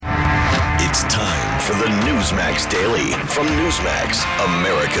for the Newsmax Daily from Newsmax,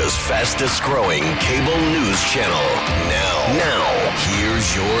 America's fastest growing cable news channel. Now,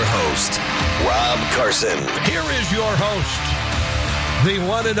 here's your host, Rob Carson. Here is your host, the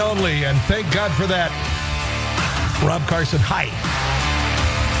one and only, and thank God for that, Rob Carson. Hi.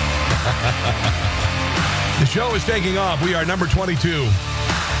 The show is taking off. We are number 22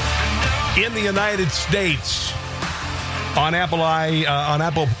 in the United States on Apple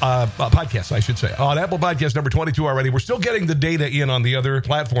Podcasts, I should say. On Apple Podcasts, number 22 already. We're still getting the data in on the other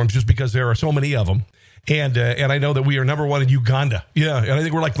platforms just because there are so many of them. And I know that we are number one in Uganda. Yeah, and I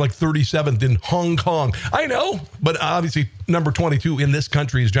think we're like 37th in Hong Kong. I know, but obviously number 22 in this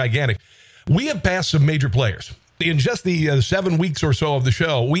country is gigantic. We have passed some major players. In just the 7 weeks or so of the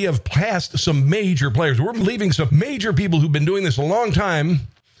show, we have passed some major players. We're leaving some major people who've been doing this a long time,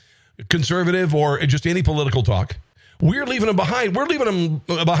 conservative or just any political talk. We're leaving them behind. We're leaving them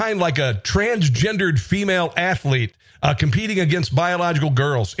behind like a transgendered female athlete competing against biological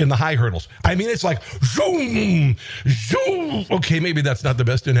girls in the high hurdles. I mean, it's like, zoom, zoom. Okay, maybe that's not the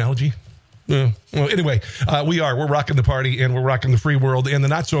best analogy. Well, anyway, we're rocking the party and we're rocking the free world and the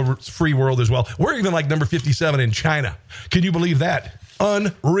not so free world as well. We're even like number 57 in China. Can you believe that?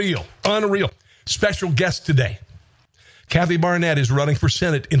 Unreal. Special guest today. Kathy Barnett is running for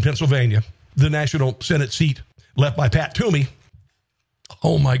Senate in Pennsylvania, the national Senate seat left by Pat Toomey.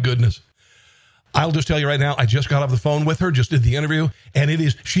 Oh my goodness. I'll just tell you right now, I just got off the phone with her, just did the interview,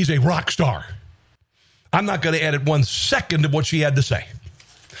 and she's a rock star. I'm not going to edit 1 second of what she had to say,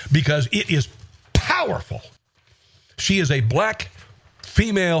 because it is powerful. She is a black,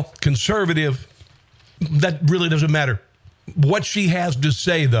 female, conservative. That really doesn't matter. What she has to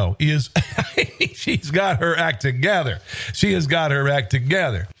say, though, is she's got her act together. She has got her act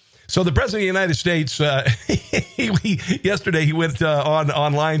together. So the President of the United States, yesterday he went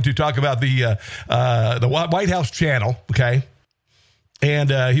online to talk about the White House channel, okay? And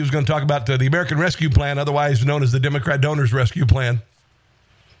he was going to talk about the American Rescue Plan, otherwise known as the Democrat Donors Rescue Plan.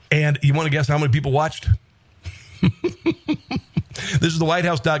 And you want to guess how many people watched? This is the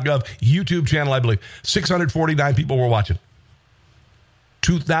whitehouse.gov YouTube channel, I believe. 649 people were watching.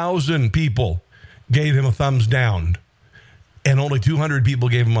 2,000 people gave him a thumbs down. And only 200 people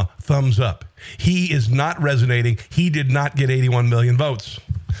gave him a thumbs up. He is not resonating. He did not get 81 million votes.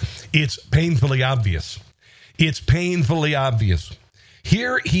 It's painfully obvious. It's painfully obvious.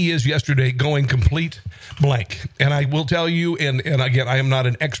 Here he is yesterday going complete blank. And I will tell you, and again, I am not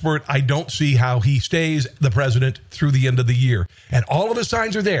an expert. I don't see how he stays the president through the end of the year. And all of the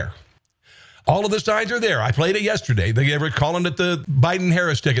signs are there. All of the signs are there. I played it yesterday. They were calling it the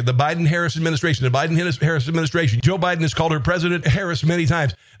Biden-Harris ticket, the Biden-Harris administration, the Biden-Harris administration. Joe Biden has called her President Harris many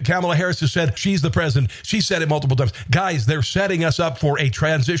times. Kamala Harris has said she's the president. She said it multiple times. Guys, they're setting us up for a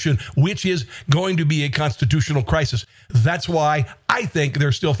transition, which is going to be a constitutional crisis. That's why I think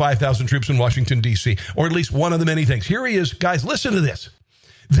there's still 5,000 troops in Washington, D.C., or at least one of the many things. Here he is. Guys, listen to this.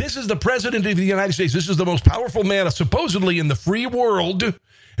 This is the president of the United States. This is the most powerful man supposedly in the free world.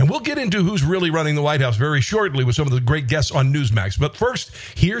 And we'll get into who's really running the White House very shortly with some of the great guests on Newsmax. But first,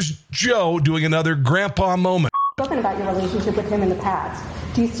 here's Joe doing another grandpa moment. Spoken about your relationship with him in the past.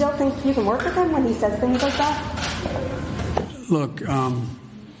 Do you still think you can work with him when he says things like that? Look,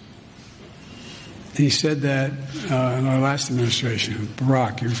 he said that in our last administration,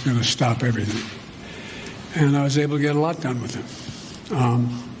 Barack, he was going to stop everything. And I was able to get a lot done with him.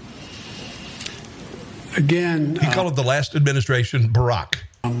 Again... He called it the last administration, Barack.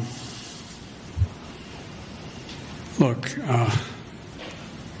 Look,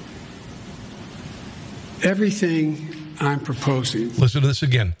 everything I'm proposing... Listen to this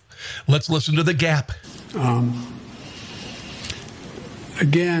again. Let's listen to the gap.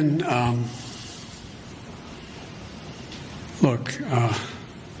 Look,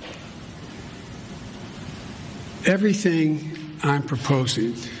 everything I'm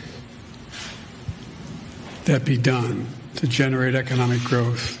proposing that be done to generate economic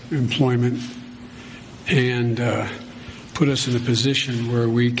growth, employment, and put us in a position where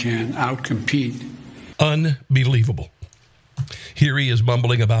we can outcompete. Unbelievable. Here he is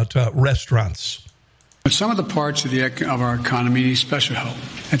mumbling about restaurants. But some of the parts of our economy need special help.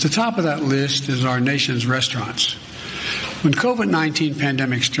 At the top of that list is our nation's restaurants. When COVID-19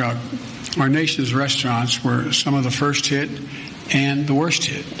 pandemic struck, our nation's restaurants were some of the first hit and the worst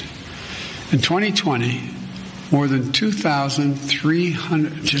hit. In 2020, more than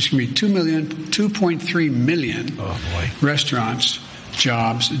 2.3 million restaurants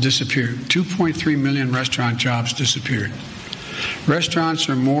jobs disappeared. 2.3 million restaurant jobs disappeared. Restaurants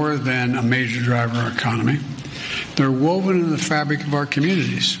are more than a major driver of our economy. They're woven into the fabric of our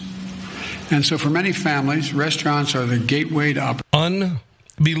communities. And so for many families, restaurants are the gateway to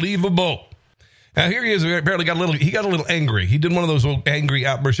Unbelievable. Now here he is. Apparently got a little angry. He did one of those little angry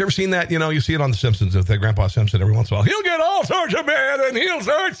outbursts. You ever seen that? You know, you see it on The Simpsons with Grandpa Simpson every once in a while. He'll get all sorts of mad and he'll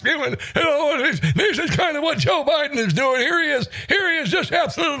start screaming. You know, this is kind of what Joe Biden is doing. Here he is just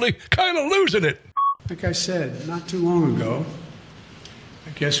absolutely kind of losing it. Like I said, not too long ago, I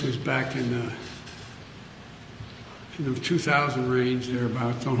guess it was back in the 2000 range,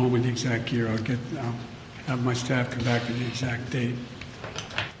 thereabouts. Don't hold me the exact year. I'll have my staff come back with the exact date.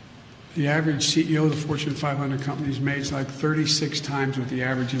 The average CEO of the Fortune 500 companies makes like 36 times what the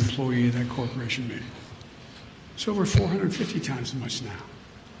average employee of that corporation made. It's over 450 times as much now.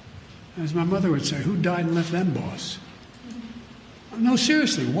 As my mother would say, who died and left them, boss? No,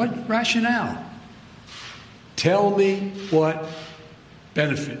 seriously, what rationale? Tell me what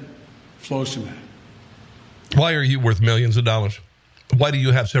benefit flows from that. Why are you worth millions of dollars? Why do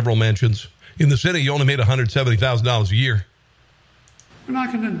you have several mansions? In the city, you only made $170,000 a year. We're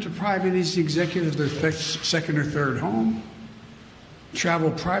not going to deprive any of these executives their second or third home. Travel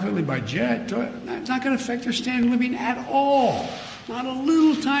privately by jet. It's not going to affect their standard of living at all. Not a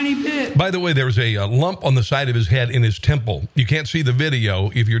little tiny bit. By the way, there's a lump on the side of his head in his temple. You can't see the video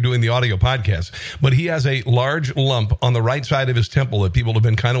if you're doing the audio podcast, but he has a large lump on the right side of his temple that people have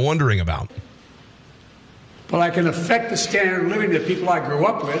been kind of wondering about. But I can affect the standard of living that people I grew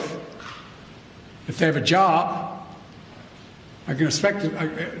up with. If they have a job, I can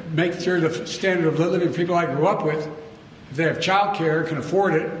make sure the standard of living of people I grew up with, if they have child care, can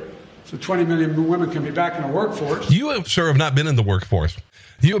afford it, so 20 million women can be back in the workforce. You, sir, have not been in the workforce.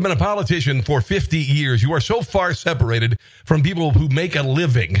 You have been a politician for 50 years. You are so far separated from people who make a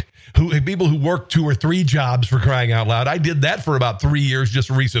living, people who work 2 or 3 jobs, for crying out loud. I did that for about 3 years just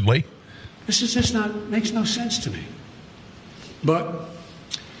recently. This is just makes no sense to me. But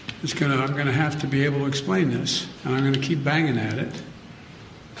I'm going to have to be able to explain this, and I'm going to keep banging at it.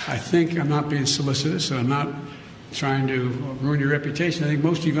 I think I'm not being solicitous, and I'm not trying to ruin your reputation. I think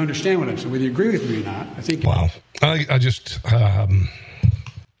most of you understand what I'm saying, whether you agree with me or not. I think. Wow. I just.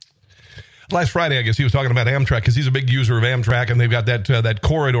 Last Friday, I guess he was talking about Amtrak because he's a big user of Amtrak, and they've got that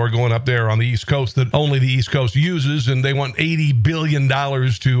corridor going up there on the East Coast that only the East Coast uses, and they want $80 billion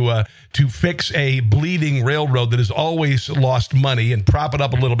to fix a bleeding railroad that has always lost money and prop it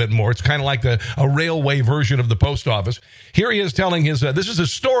up a little bit more. It's kind of like a railway version of the post office. Here he is telling this is a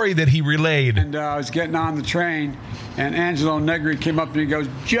story that he relayed. And I was getting on the train, and Angelo Negri came up to me and goes,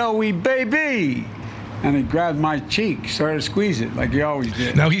 "Joey, baby!" And he grabbed my cheek, started to squeeze it like he always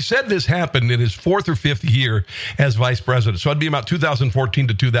did. Now, he said this happened in his 4th or 5th year as vice president. So it'd be about 2014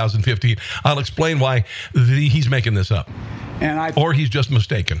 to 2015. I'll explain why he's making this up. Or he's just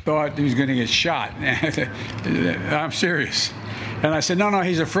mistaken. Thought he was going to get shot. I'm serious. And I said, no,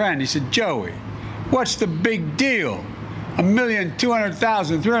 he's a friend. He said, Joey, what's the big deal?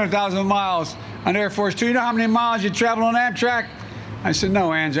 1,200,000, 300,000 miles on Air Force 2. You know how many miles you travel on Amtrak? I said,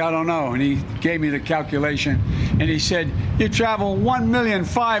 no, Ange, I don't know. And he gave me the calculation. And he said, you travel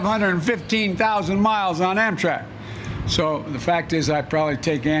 1,515,000 miles on Amtrak. So the fact is, I probably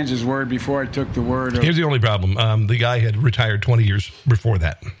take Ange's word before I took the word of... Here's the only problem. The guy had retired 20 years before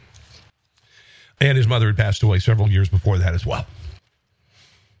that. And his mother had passed away several years before that as well.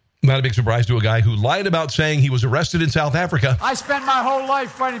 Not a big surprise to a guy who lied about saying he was arrested in South Africa. I spent my whole life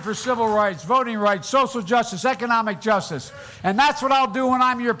fighting for civil rights, voting rights, social justice, economic justice. And that's what I'll do when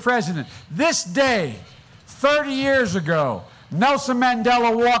I'm your president. This day, 30 years ago, Nelson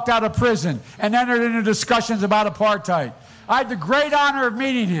Mandela walked out of prison and entered into discussions about apartheid. I had the great honor of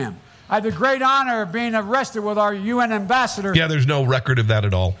meeting him. I had the great honor of being arrested with our UN ambassador. Yeah, there's no record of that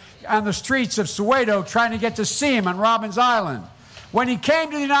at all. On the streets of Soweto, trying to get to see him on Robbins Island. When he came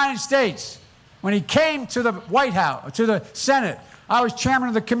to the United States, when he came to the White House, to the Senate, I was chairman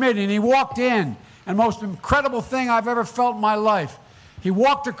of the committee, and he walked in, and the most incredible thing I've ever felt in my life. He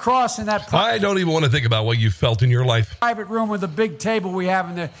walked across in that... I don't even want to think about what you felt in your life. ...private room with the big table we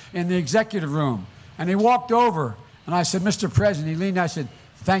have in the executive room. And he walked over, and I said, Mr. President, he leaned, I said,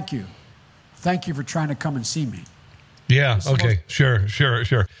 thank you. Thank you for trying to come and see me. Yeah, okay, sure.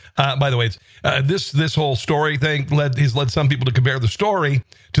 By the way, this whole story thing has led some people to compare the story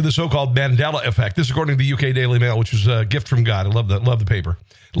to the so-called Mandela effect. This is according to the UK Daily Mail, which is a gift from God. I love the paper.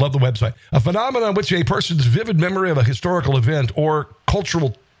 Love the website. A phenomenon in which a person's vivid memory of a historical event or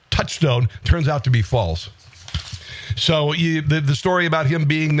cultural touchstone turns out to be false. So the story about him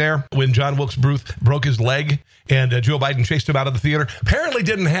being there when John Wilkes Booth broke his leg and Joe Biden chased him out of the theater apparently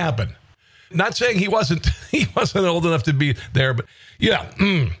didn't happen. Not saying he wasn't old enough to be there, but yeah.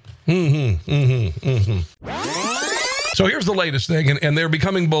 So here's the latest thing, and they're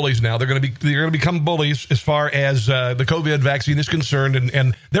becoming bullies now. They're going to become bullies as far as the COVID vaccine is concerned,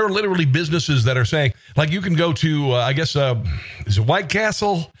 and there are literally businesses that are saying, like, you can go to, is it White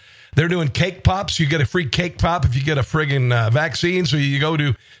Castle? They're doing cake pops. You get a free cake pop if you get a friggin' vaccine. So you go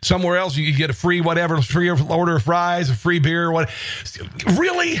to somewhere else, you get a free whatever, free order of fries, a free beer, what?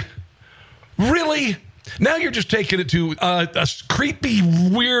 Really? Now you're just taking it to a creepy,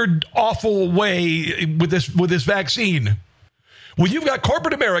 weird, awful way with this vaccine. When you've got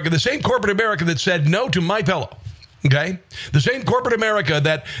corporate America, the same corporate America that said no to MyPillow, okay? The same corporate America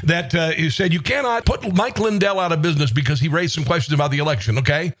that said you cannot put Mike Lindell out of business because he raised some questions about the election,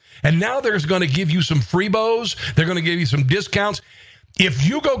 okay? And now they're going to give you some freebos. They're going to give you some discounts. If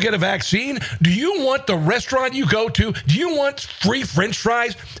you go get a vaccine, do you want the restaurant you go to? Do you want free French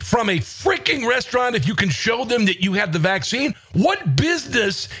fries from a freaking restaurant if you can show them that you have the vaccine? What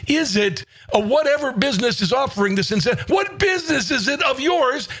business is it, or whatever business is offering this incentive, what business is it of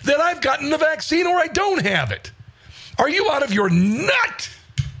yours that I've gotten the vaccine or I don't have it? Are you out of your nut?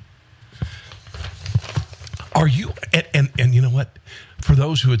 Are you, and you know what? For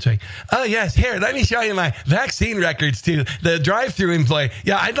those who would say, oh, yes, here, let me show you my vaccine records to the drive-thru employee.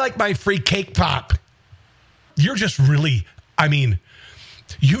 Yeah, I'd like my free cake pop. You're just really,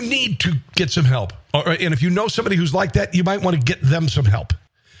 you need to get some help. And if you know somebody who's like that, you might want to get them some help.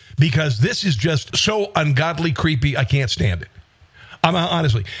 Because this is just so ungodly creepy, I can't stand it.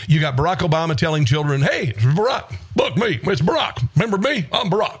 Honestly, you got Barack Obama telling children, hey, it's Barack. Look, me, it's Barack. Remember me? I'm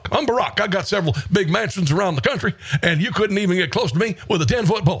Barack. I got several big mansions around the country, and you couldn't even get close to me with a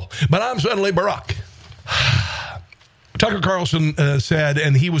 10-foot pole. But I'm suddenly Barack. Tucker Carlson said,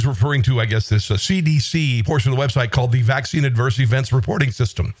 and he was referring to, I guess, this CDC portion of the website called the Vaccine Adverse Events Reporting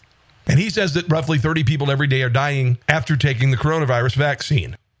System. And he says that roughly 30 people every day are dying after taking the coronavirus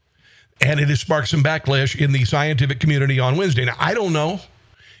vaccine. And it has sparked some backlash in the scientific community on Wednesday. Now, I don't know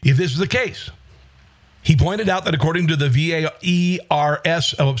if this is the case. He pointed out that according to the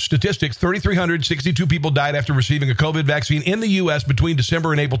VAERS statistics, 3,362 people died after receiving a COVID vaccine in the U.S. between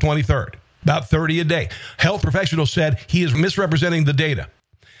December and April 23rd. About 30 a day. Health professionals said he is misrepresenting the data.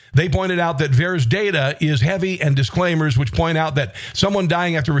 They pointed out that VAERS data is heavy and disclaimers, which point out that someone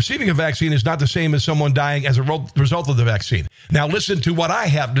dying after receiving a vaccine is not the same as someone dying as a result of the vaccine. Now, listen to what I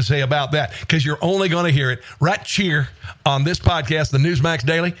have to say about that, because you're only going to hear it right here on this podcast, the Newsmax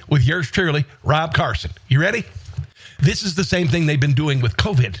Daily, with yours truly, Rob Carson. You ready? This is the same thing they've been doing with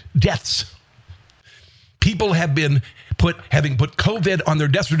COVID deaths. People have been having put COVID on their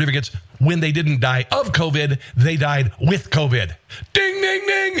death certificates when they didn't die of COVID, they died with COVID. Ding, ding,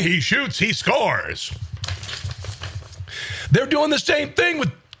 ding. He shoots, he scores. They're doing the same thing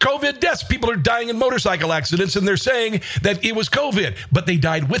with COVID deaths. People are dying in motorcycle accidents, and they're saying that it was COVID, but they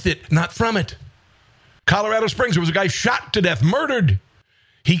died with it, not from it. Colorado Springs, there was a guy shot to death, murdered.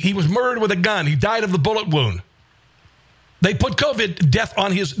 He was murdered with a gun. He died of the bullet wound. They put COVID death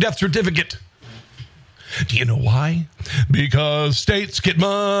on his death certificate. Do you know why? Because states get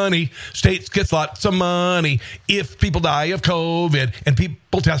money. States get lots of money if people die of COVID and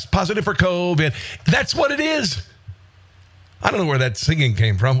people test positive for COVID. That's what it is. I don't know where that singing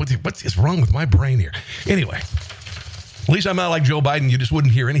came from. What is wrong with my brain here? Anyway, at least I'm not like Joe Biden. You just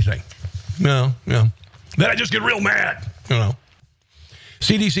wouldn't hear anything. No. Then I just get real mad.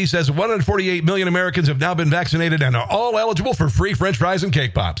 CDC says 148 million Americans have now been vaccinated and are all eligible for free French fries and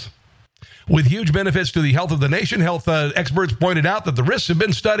cake pops. With huge benefits to the health of the nation, health experts pointed out that the risks have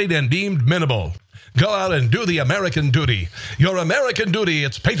been studied and deemed minimal. Go out and do the American duty. Your American duty,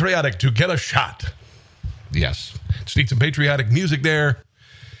 it's patriotic to get a shot. Yes. Just need some patriotic music there.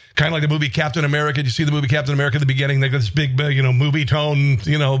 Kind of like the movie Captain America. Did you see the movie Captain America at the beginning? They got this big, movie tone,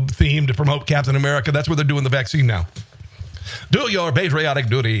 theme to promote Captain America. That's what they're doing the vaccine now. Do your patriotic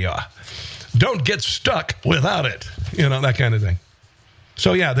duty. Don't get stuck without it. That kind of thing.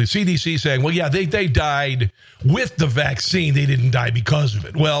 So, yeah, the CDC saying, well, yeah, they died with the vaccine. They didn't die because of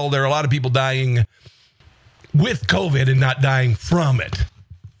it. Well, there are a lot of people dying with COVID and not dying from it.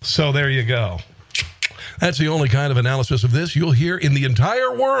 So there you go. That's the only kind of analysis of this you'll hear in the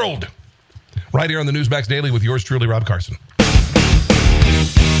entire world. Right here on the Newsmax Daily with yours truly, Rob Carson.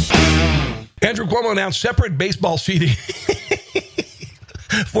 Andrew Cuomo announced separate baseball seating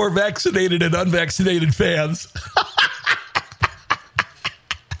for vaccinated and unvaccinated fans.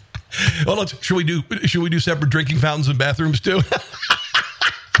 Well, should we do separate drinking fountains and bathrooms too?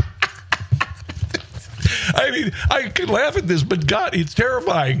 I could laugh at this, but God, it's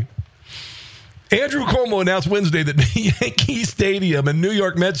terrifying. Andrew Cuomo announced Wednesday that Yankee Stadium and New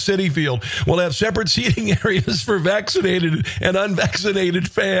York Mets Citi Field will have separate seating areas for vaccinated and unvaccinated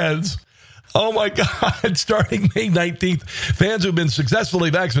fans. Oh, my God. Starting May 19th, fans who've been successfully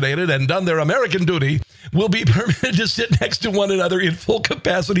vaccinated and done their American duty will be permitted to sit next to one another in full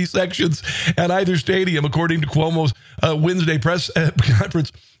capacity sections at either stadium, according to Cuomo's Wednesday press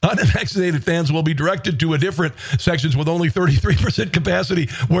conference. Unvaccinated fans will be directed to a different sections with only 33% capacity,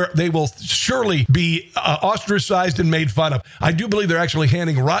 where they will surely be ostracized and made fun of. I do believe they're actually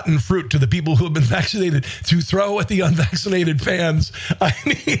handing rotten fruit to the people who have been vaccinated to throw at the unvaccinated fans. I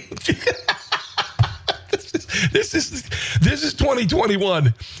mean... This is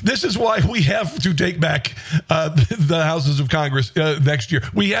 2021. This is why we have to take back the houses of Congress next year.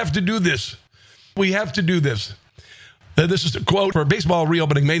 We have to do this. We have to do this. This is a quote for baseball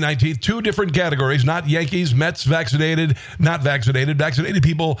reopening May 19th. 2 different categories, not Yankees, Mets, vaccinated, not vaccinated. Vaccinated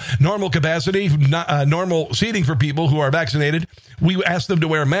people, normal capacity, normal seating for people who are vaccinated. We ask them to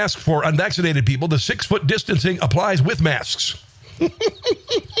wear masks for unvaccinated people. The 6-foot distancing applies with masks.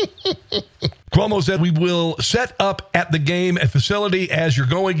 Cuomo said, we will set up at the game a facility as you're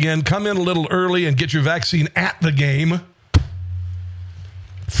going in. Come in a little early and get your vaccine at the game.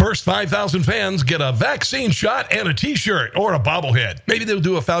 First 5,000 fans get a vaccine shot and a T-shirt or a bobblehead. Maybe they'll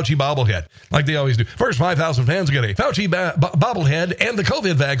do a Fauci bobblehead like they always do. First 5,000 fans get a Fauci bobblehead and the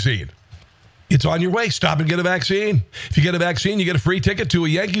COVID vaccine. It's on your way. Stop and get a vaccine. If you get a vaccine, you get a free ticket to a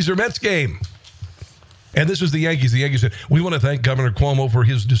Yankees or Mets game. And this is the Yankees. The Yankees said, we want to thank Governor Cuomo for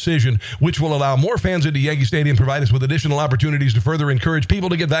his decision, which will allow more fans into Yankee Stadium, provide us with additional opportunities to further encourage people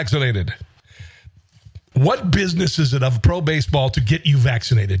to get vaccinated. What business is it of pro baseball to get you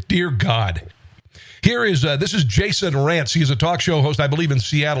vaccinated? Dear God. This is Jason Rantz. He's a talk show host, I believe, in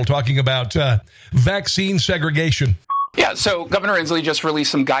Seattle, talking about vaccine segregation. Yeah, so Governor Inslee just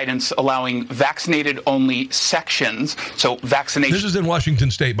released some guidance allowing vaccinated-only sections, so vaccination... This is in Washington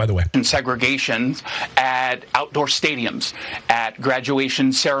State, by the way. ...segregations at outdoor stadiums, at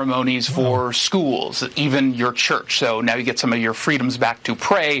graduation ceremonies for schools, even your church. So now you get some of your freedoms back to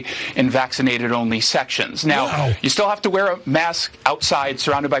pray in vaccinated-only sections. Now, you still have to wear a mask outside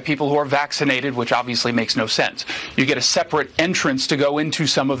surrounded by people who are vaccinated, which obviously makes no sense. You get a separate entrance to go into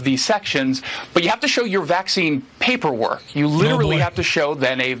some of these sections, but you have to show your vaccine paperwork. You literally have to show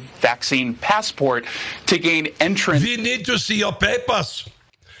then a vaccine passport to gain entrance. We need to see your papers.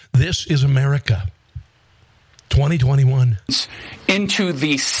 This is America. 2021. Into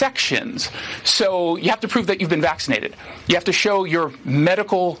the sections. So you have to prove that you've been vaccinated. You have to show your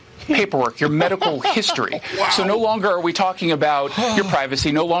medical paperwork, your medical history. Wow. So no longer are we talking about your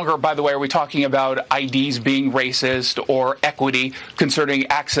privacy. No longer, by the way, are we talking about IDs being racist or equity concerning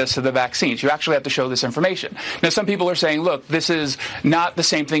access to the vaccines. You actually have to show this information. Now, some people are saying, look, this is not the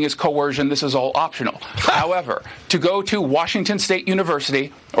same thing as coercion. This is all optional. However, to go to Washington State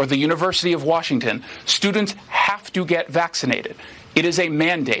University or the University of Washington, students have to get vaccinated. It is a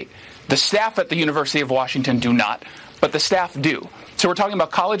mandate. The staff at the University of Washington do not, but the staff do. So we're talking about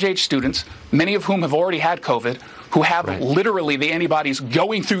college-age students, many of whom have already had COVID, who have literally the antibodies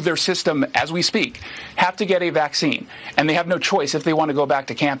going through their system as we speak, have to get a vaccine. And they have no choice if they want to go back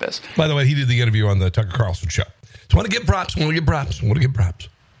to campus. By the way, he did the interview on the Tucker Carlson show. So I want to give props.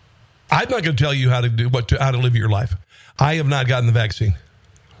 I'm not going to tell you how to do how to live your life. I have not gotten the vaccine.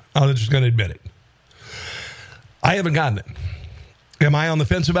 I'm just going to admit it. I haven't gotten it. Am I on the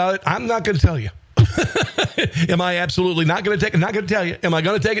fence about it? I'm not going to tell you. Am I absolutely not going to take it? Not going to tell you. Am I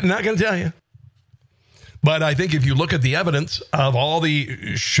going to take it? Not going to tell you. But I think if you look at the evidence of all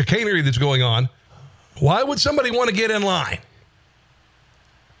the chicanery that's going on, why would somebody want to get in line?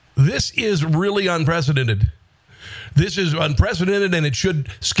 This is really unprecedented. This is unprecedented, and it should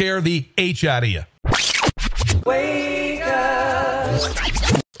scare the H out of you. Wake up.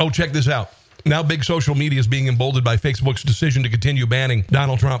 Oh, check this out. Now big social media is being emboldened by Facebook's decision to continue banning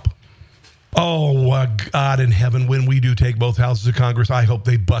Donald Trump. Oh, God in heaven, when we do take both houses of Congress, I hope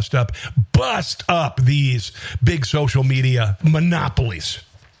they bust up these big social media monopolies.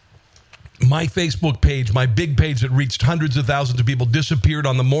 My Facebook page, my big page that reached hundreds of thousands of people, disappeared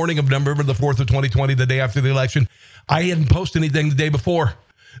on the morning of November the 4th of 2020, the day after the election. I hadn't posted anything the day before.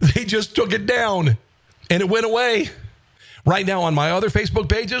 They just took it down, and it went away. Right now on my other Facebook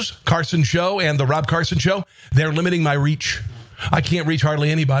pages, Carson Show and The Rob Carson Show, they're limiting my reach. I can't reach hardly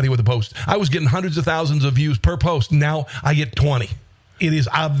anybody with a post. I was getting hundreds of thousands of views per post. Now I get 20. It is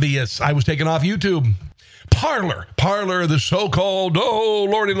obvious. I was taken off YouTube. Parler, the so-called,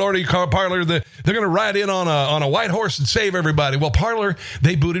 lordy, Parler, they're going to ride in on a white horse and save everybody. Well, Parler,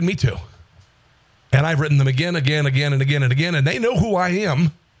 they booted me too. And I've written them again, and they know who I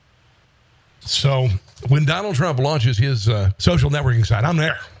am. So when Donald Trump launches his social networking site, I'm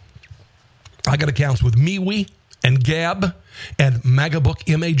there. I got accounts with MeWe and Gab and magabook,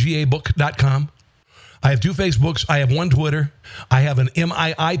 magabook.com. I have 2 Facebooks. I have 1 Twitter. I have an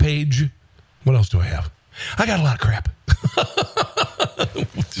MII page. What else do I have? I got a lot of crap.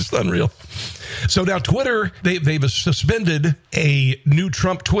 Just unreal. So now Twitter, they've suspended a new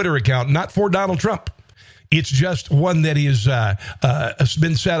Trump Twitter account, not for Donald Trump. It's just one that is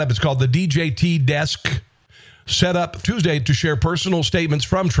been set up. It's called the DJT Desk, set up Tuesday to share personal statements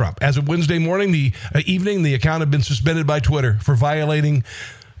from Trump. As of Wednesday morning, the evening, the account had been suspended by Twitter for violating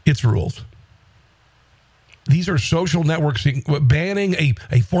its rules. These are social networks banning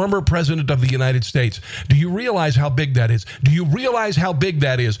a former president of the United States. Do you realize how big that is? Do you realize how big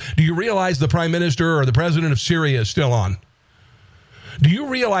that is? Do you realize the prime minister or the president of Syria is still on? Do you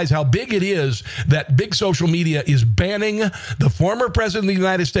realize how big it is that big social media is banning the former president of the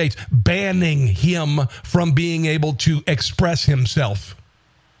United States, banning him from being able to express himself?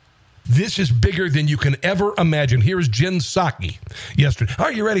 This is bigger than you can ever imagine. Here's Jen Psaki yesterday.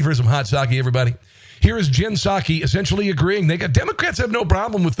 Are you ready for some hot sake, everybody? Here is Jen Psaki essentially agreeing. Democrats have no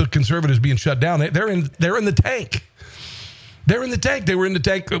problem with the conservatives being shut down. They're in the tank. They're in the tank. They were in the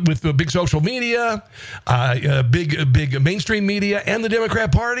tank with the big social media, big mainstream media, and the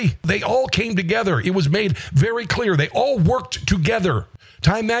Democrat Party. They all came together. It was made very clear. They all worked together.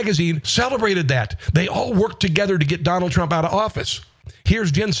 Time Magazine celebrated that. They all worked together to get Donald Trump out of office.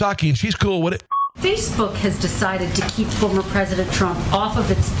 Here's Jen Psaki, and she's cool with it. Facebook has decided to keep former President Trump off of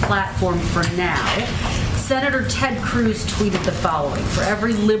its platform for now. Senator Ted Cruz tweeted the following: for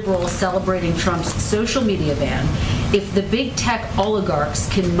every liberal celebrating Trump's social media ban, if the big tech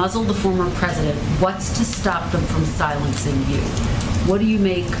oligarchs can muzzle the former president, what's to stop them from silencing you? What do you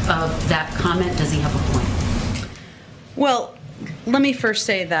make of that comment? Does he have a point? Well, let me first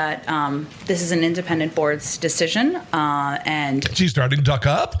say that this is an independent board's decision, and she's starting to duck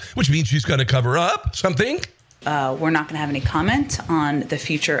up, which means she's going to cover up something. We're not going to have any comment on the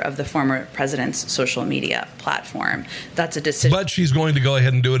future of the former president's social media platform. That's a decision. But she's going to go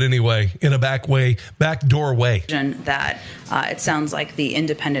ahead and do it anyway, in a backdoor way. That it sounds like the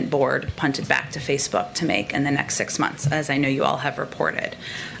independent board punted back to Facebook to make in the next 6 months, as I know you all have reported.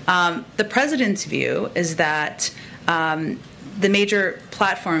 The president's view is that the major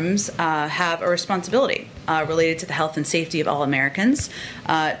platforms have a responsibility related to the health and safety of all Americans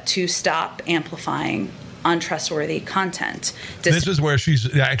to stop amplifying untrustworthy content. This is where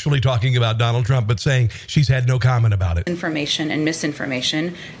she's actually talking about Donald Trump, but saying she's had no comment about it. Information and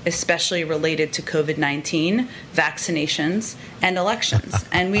misinformation, especially related to COVID-19, vaccinations, and elections.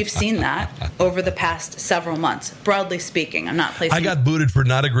 And we've seen that over the past several months. Broadly speaking, I'm not placing... I got booted for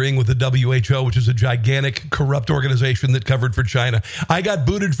not agreeing with the WHO, which is a gigantic, corrupt organization that covered for China. I got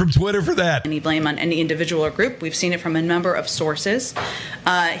booted from Twitter for that. Any blame on any individual or group. We've seen it from a number of sources.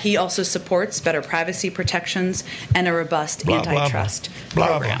 He also supports better privacy protections and a robust antitrust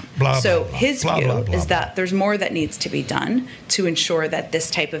program. So his view is that there's more that needs to be done to ensure that this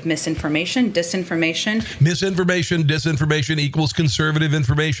type of misinformation, disinformation, disinformation equals conservative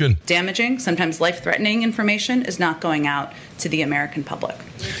information. Damaging, sometimes life-threatening information is not going out to the American public.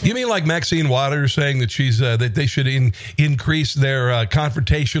 You mean like Maxine Waters saying that she's that they should increase their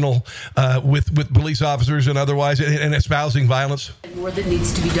confrontational with police officers and otherwise, and espousing violence? More that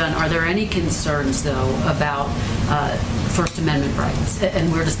needs to be done. Are there any concerns, though, about First Amendment rights?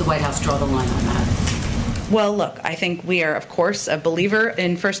 And where does the White House draw the line on that? Well, look, I think we are, of course, a believer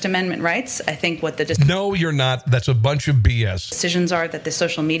in First Amendment rights. I think what the No, you're not. That's a bunch of BS. Decisions are that the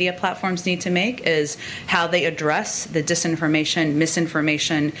social media platforms need to make is how they address the disinformation,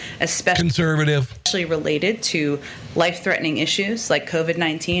 misinformation, especially related to life-threatening issues like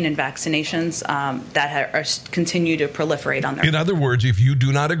COVID-19 and vaccinations that continue to proliferate on their... In other words, if you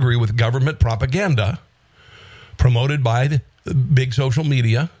do not agree with government propaganda promoted by the big social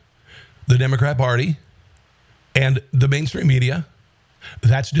media, the Democrat Party, and the mainstream media,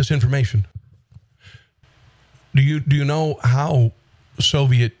 that's disinformation. Do you know how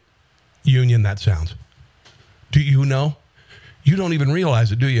Soviet Union that sounds? Do you know? You don't even realize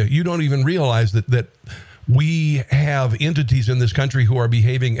it, do you? You don't even realize that we have entities in this country who are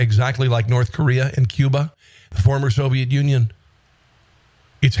behaving exactly like North Korea and Cuba, the former Soviet Union.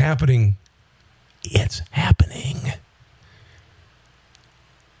 It's happening. It's happening.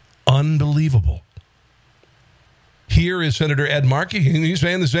 Unbelievable. Here is Senator Ed Markey, and he's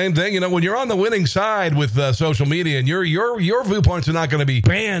saying the same thing. You know, when you're on the winning side with social media, and your viewpoints are not going to be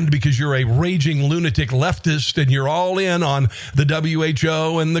banned because you're a raging lunatic leftist, and you're all in on the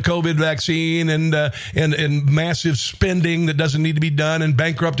WHO and the COVID vaccine and massive spending that doesn't need to be done and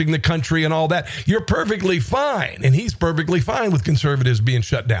bankrupting the country and all that, you're perfectly fine. And he's perfectly fine with conservatives being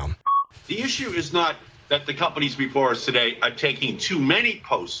shut down. The issue is not that the companies before us today are taking too many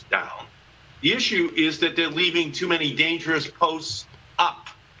posts down. The issue is that they're leaving too many dangerous posts up.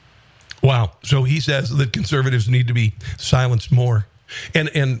 Wow. So he says that conservatives need to be silenced more.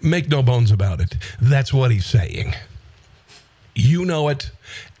 And make no bones about it. That's what he's saying. You know it,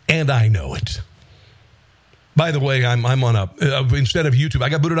 and I know it. By the way, I'm on instead of YouTube, I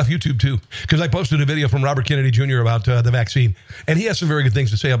got booted off YouTube too, because I posted a video from Robert Kennedy Jr. about the vaccine, and he has some very good things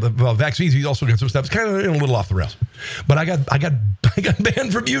to say about vaccines. He's also got some stuff. It's kind of a little off the rails, but I got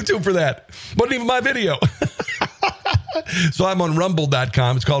banned from YouTube for that. Wasn't even my video. So I'm on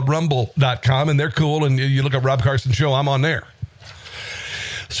rumble.com. It's called rumble.com, and they're cool, and you look up Rob Carson Show, I'm on there.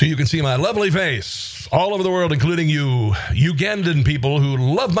 So you can see my lovely face all over the world, including you Ugandan people who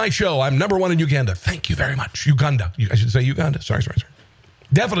love my show. I'm number one in Uganda. Thank you very much. Uganda. I should say Uganda. Sorry.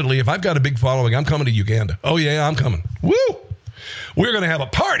 Definitely, if I've got a big following, I'm coming to Uganda. Oh, yeah, I'm coming. Woo! We're going to have a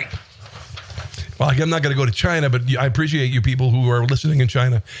party. Well, I'm not going to go to China, but I appreciate you people who are listening in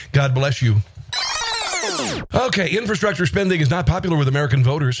China. God bless you. Okay, infrastructure spending is not popular with American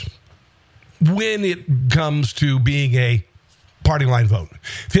voters when it comes to being a party line vote.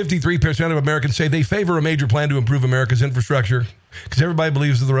 53% of Americans say they favor a major plan to improve America's infrastructure because everybody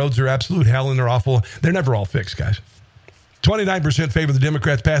believes that the roads are absolute hell and they're awful. They're never all fixed, guys. 29% favor the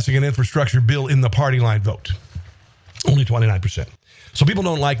Democrats passing an infrastructure bill in the party line vote. Only 29%. So people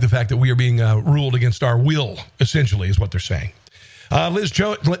don't like the fact that we are being ruled against our will, essentially, is what they're saying. Try that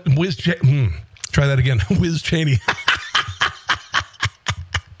again. Wiz Cheney.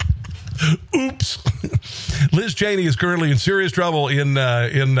 Oops. Liz Cheney is currently in serious trouble in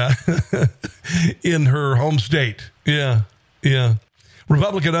her home state. Yeah.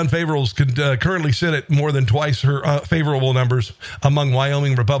 Republican unfavorables could currently sit at more than twice her favorable numbers among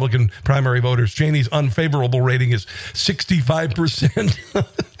Wyoming Republican primary voters. Cheney's unfavorable rating is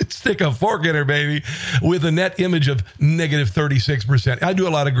 65%. Stick a fork in her, baby, with a net image of negative 36%. I do a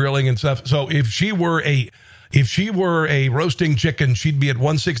lot of grilling and stuff. So if she were a roasting chicken, she'd be at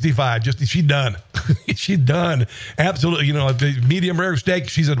 165. She's done. She's done. Absolutely. You know, a medium rare steak,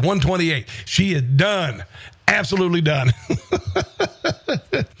 she's at 128. She is done. Absolutely done.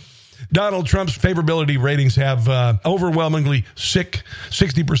 Donald Trump's favorability ratings have overwhelmingly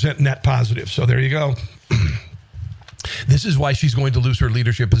 60% net positive. So there you go. This is why she's going to lose her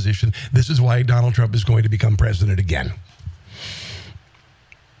leadership position. This is why Donald Trump is going to become president again.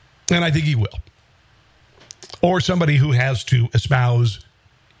 And I think he will. Or somebody who has to espouse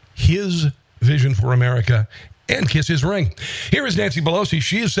his vision for America and kiss his ring. Here is Nancy Pelosi.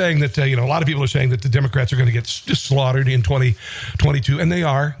 She is saying that, a lot of people are saying that the Democrats are going to get just slaughtered in 2022, and they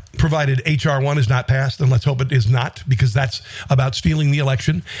are, provided H.R. 1 is not passed, and let's hope it is not, because that's about stealing the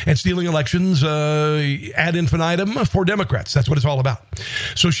election, and stealing elections ad infinitum for Democrats. That's what it's all about.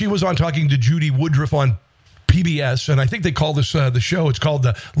 So she was on talking to Judy Woodruff on PBS, and I think they call this the show, it's called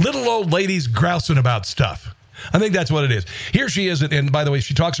the Little Old Ladies Grousing About Stuff. I think that's what it is. Here she is, and by the way,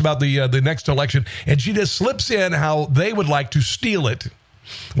 she talks about the next election, and she just slips in how they would like to steal it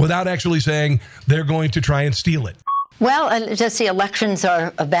without actually saying they're going to try and steal it. Well, just the elections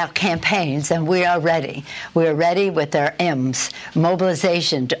are about campaigns, and we are ready. We are ready with our M's,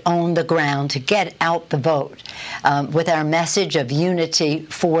 mobilization to own the ground, to get out the vote, with our message of unity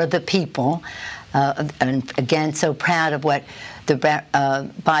for the people. And again, so proud of what the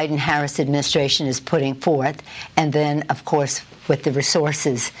Biden-Harris administration is putting forth, and then, of course, with the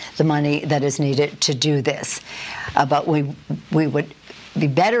resources, the money that is needed to do this. But we would be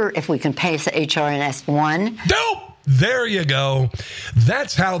better if we can pass the HRNS 1. Nope! There you go.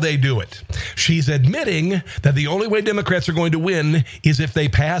 That's how they do it. She's admitting that the only way Democrats are going to win is if they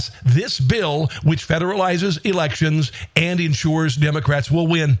pass this bill, which federalizes elections and ensures Democrats will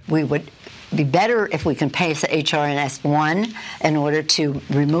win. We would be better if we can pass the HRNS 1 in order to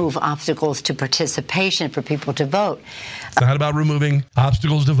remove obstacles to participation for people to vote. It's not about removing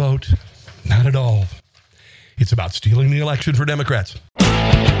obstacles to vote. Not at all. It's about stealing the election for Democrats.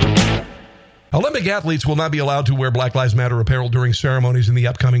 Olympic athletes will not be allowed to wear Black Lives Matter apparel during ceremonies in the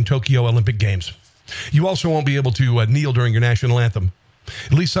upcoming Tokyo Olympic Games. You also won't be able to kneel during your national anthem.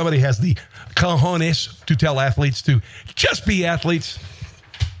 At least somebody has the cojones to tell athletes to just be athletes.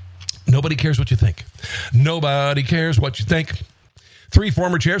 Nobody cares what you think. Nobody cares what you think. 3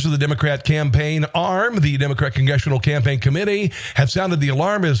 former chairs of the Democrat campaign arm, the Democrat Congressional Campaign Committee, have sounded the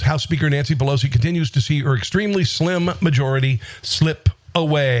alarm as House Speaker Nancy Pelosi continues to see her extremely slim majority slip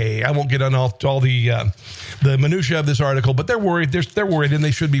away. I won't get on all the minutia of this article, but they're worried. They're worried, and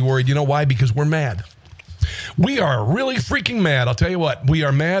they should be worried. You know why? Because we're mad. We are really freaking mad. I'll tell you what. We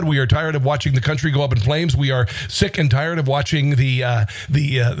are mad. We are tired of watching the country go up in flames. We are sick and tired of watching the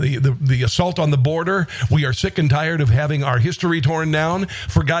assault on the border. We are sick and tired of having our history torn down.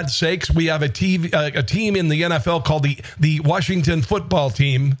 For God's sakes, we have a team in the NFL called the Washington Football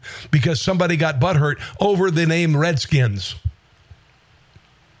Team because somebody got butthurt over the name Redskins.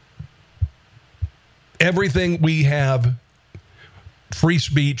 Everything we have, free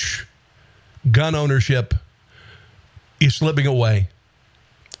speech, gun ownership, is slipping away.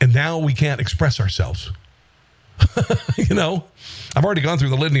 And now we can't express ourselves. You know, I've already gone through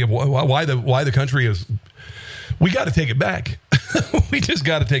the litany of why the country is. We got to take it back. We just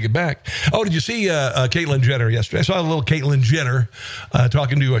got to take it back. Oh, did you see Caitlyn Jenner yesterday? I saw a little Caitlyn Jenner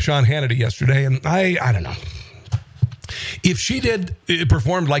talking to Sean Hannity yesterday, and I don't know. If she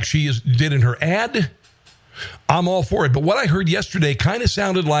performed like she did in her ad, I'm all for it. But what I heard yesterday kind of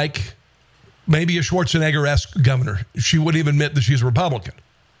sounded like maybe a Schwarzenegger-esque governor. She wouldn't even admit that she's a Republican.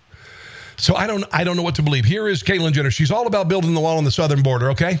 So I don't know what to believe. Here is Caitlyn Jenner. She's all about building the wall on the southern border,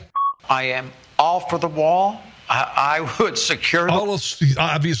 okay? I am all for the wall. I would secure the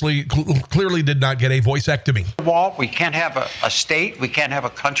obviously, clearly did not get a voice-ectomy. Wall. We can't have a state. We can't have a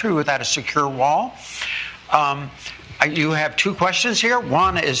country without a secure wall. You have two questions here.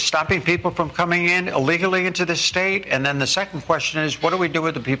 One is stopping people from coming in illegally into the state. And then the second question is, what do we do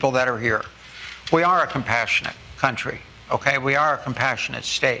with the people that are here? We are a compassionate country, okay? We are a compassionate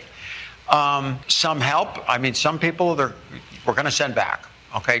state. Some help. I mean, some people we're going to send back,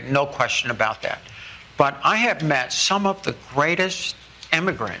 okay? No question about that. But I have met some of the greatest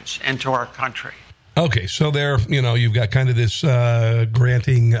immigrants into our country. Okay, so there, you've got kind of this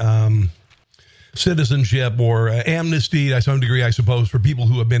granting citizenship or amnesty to some degree, I suppose, for people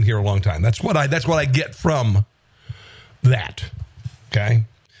who have been here a long time. That's what I get from that. Okay.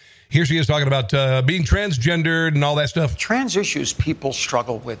 Here she is talking about being transgendered and all that stuff. Trans issues people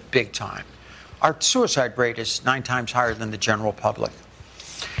struggle with big time. Our suicide rate is 9 times higher than the general public.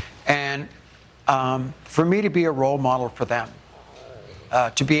 And for me to be a role model for them,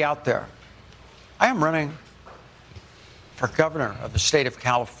 to be out there, I am running for governor of the state of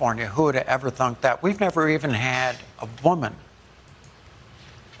California. Who would have ever thunk that? We've never even had a woman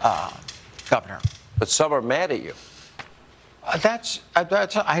governor. But some are mad at you. I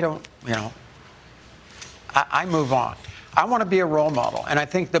don't, I move on. I want to be a role model, and I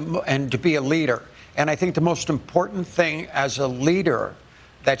think and to be a leader. And I think the most important thing as a leader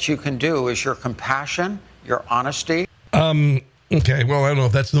that you can do is your compassion, your honesty. Okay, well, I don't know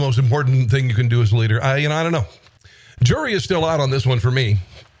if that's the most important thing you can do as a leader. I don't know. Jury is still out on this one for me.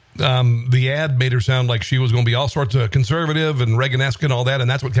 The ad made her sound like she was going to be all sorts of conservative and Reagan-esque and all that, and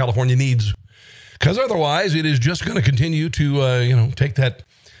that's what California needs. Because otherwise, it is just going to continue to, take that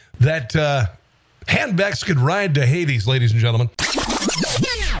hand-basket ride to Hades, ladies and gentlemen.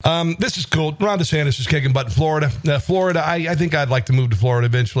 This is cool. Ron DeSantis is kicking butt in Florida. Florida, I think I'd like to move to Florida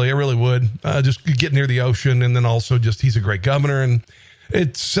eventually. I really would. Just get near the ocean, and then also he's a great governor, and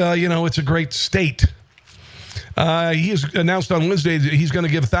it's, it's a great state. He has announced on Wednesday that he's going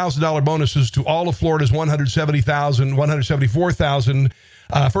to give $1,000 bonuses to all of Florida's 174,000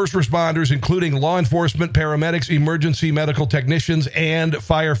 first responders, including law enforcement, paramedics, emergency medical technicians, and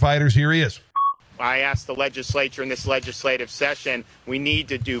firefighters. Here he is. I asked the legislature in this legislative session, we need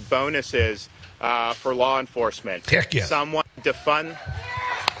to do bonuses for law enforcement. Heck yeah. Someone to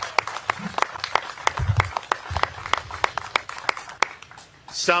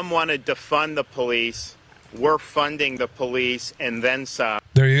defund the police. We're funding the police and then some.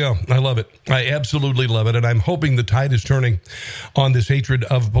 There you go. I love it. I absolutely love it. And I'm hoping the tide is turning on this hatred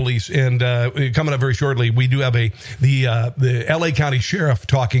of police. And coming up very shortly, we do have the LA County Sheriff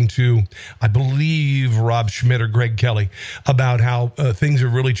talking to, I believe, Rob Schmidt or Greg Kelly about how things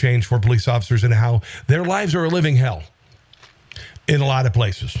have really changed for police officers and how their lives are a living hell in a lot of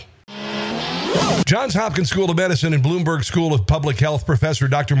places. Johns Hopkins School of Medicine and Bloomberg School of Public Health professor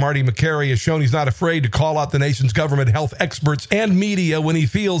Dr. Marty Makary has shown he's not afraid to call out the nation's government health experts and media when he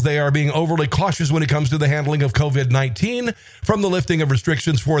feels they are being overly cautious when it comes to the handling of COVID-19, from the lifting of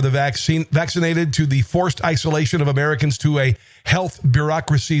restrictions for the vaccinated to the forced isolation of Americans to a health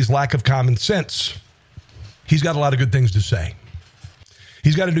bureaucracy's lack of common sense. He's got a lot of good things to say.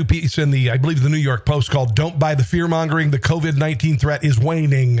 He's got a new piece in I believe the New York Post called "Don't Buy the Fear-Mongering, the COVID-19 Threat is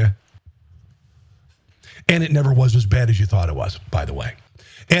Waning." And it never was as bad as you thought it was, by the way.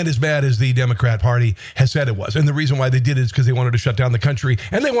 And as bad as the Democrat Party has said it was. And the reason why they did it is because they wanted to shut down the country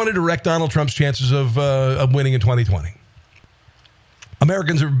and they wanted to wreck Donald Trump's chances of winning in 2020.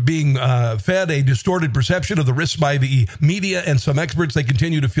 Americans are being fed a distorted perception of the risks by the media and some experts. They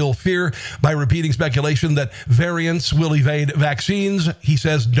continue to feel fear by repeating speculation that variants will evade vaccines. He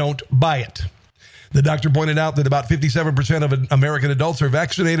says, don't buy it. The doctor pointed out that about 57% of American adults are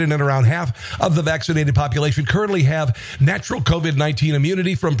vaccinated, and around half of the vaccinated population currently have natural COVID-19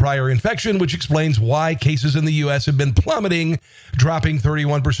 immunity from prior infection, which explains why cases in the U.S. have been plummeting, dropping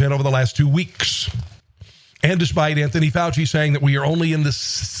 31% over the last 2 weeks. And despite Anthony Fauci saying that we are only in the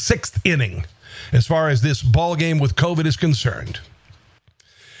sixth inning as far as this ball game with COVID is concerned.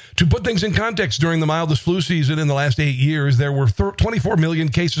 To put things in context, during the mildest flu season in the last 8 years, there were 24 million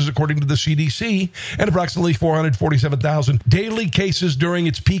cases, according to the CDC, and approximately 447,000 daily cases during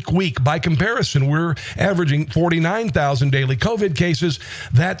its peak week. By comparison, we're averaging 49,000 daily COVID cases.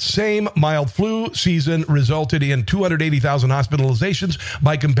 That same mild flu season resulted in 280,000 hospitalizations.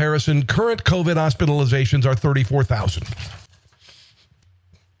 By comparison, current COVID hospitalizations are 34,000.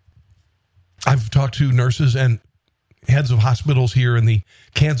 I've talked to nurses and heads of hospitals here in the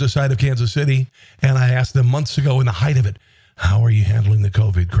Kansas side of Kansas City, and I asked them months ago in the height of it, how are you handling the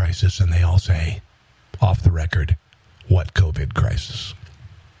COVID crisis? And they all say, off the record, what COVID crisis?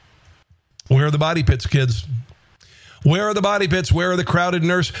 Where are the body pits, kids? Where are the body pits? Where are the crowded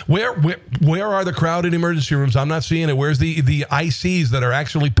where are the crowded emergency rooms? I'm not seeing it. Where's the ICs that are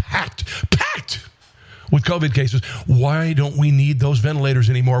actually packed with COVID cases? Why don't we need those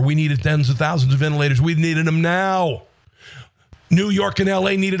ventilators anymore? We needed tens of thousands of ventilators. We needed them now. New York and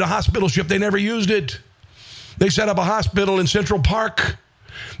LA needed a hospital ship. They never used it. They set up a hospital in Central Park.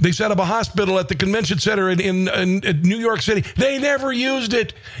 They set up a hospital at the convention center in New York City. They never used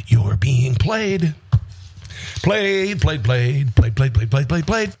it. You're being played. Played.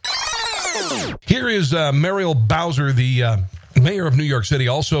 Here is Muriel Bowser, the mayor of New York City,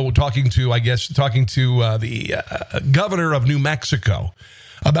 also talking to the governor of New Mexico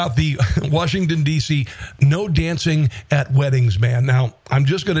about the Washington, D.C. no dancing at weddings ban. Now, I'm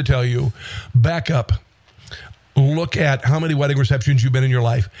just going to tell you, back up. Look at how many wedding receptions you've been in your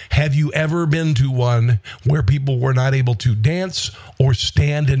life. Have you ever been to one where people were not able to dance or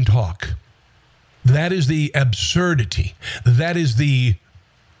stand and talk? That is the absurdity. That is the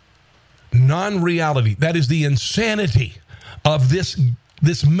non-reality. That is the insanity of this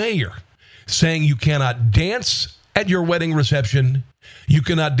mayor saying you cannot dance at your wedding reception. You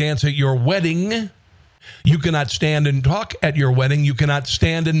cannot dance at your wedding. You cannot stand and talk at your wedding. You cannot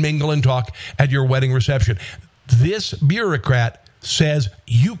stand and mingle and talk at your wedding reception. This bureaucrat says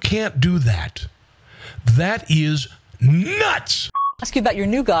you can't do that. That is nuts. Ask you about your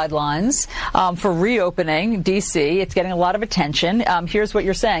new guidelines for reopening D.C. It's getting a lot of attention. Here's what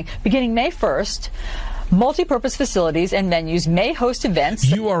you're saying. Beginning May 1st, multi-purpose facilities and venues may host events.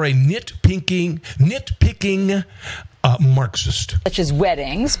 You are a nitpicking Marxist. Such as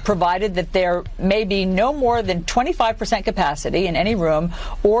weddings, provided that there may be no more than 25% capacity in any room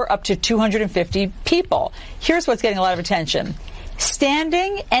or up to 250 people. Here's what's getting a lot of attention.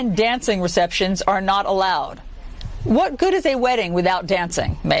 Standing and dancing receptions are not allowed. What good is a wedding without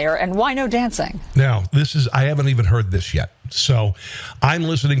dancing, Mayor, and why no dancing? Now, I haven't even heard this yet, so I'm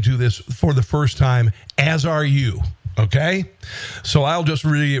listening to this for the first time, as are you, okay? So I'll just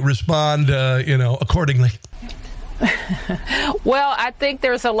respond, accordingly. Well, I think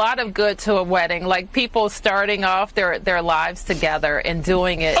there's a lot of good to a wedding, like people starting off their lives together and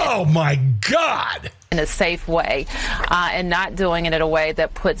doing it. Oh, my God. In a safe way and not doing it in a way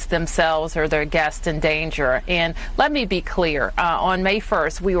that puts themselves or their guests in danger. And let me be clear, on May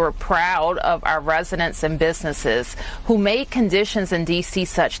 1st, we were proud of our residents and businesses who made conditions in D.C.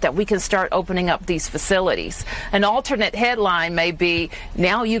 such that we can start opening up these facilities. An alternate headline may be,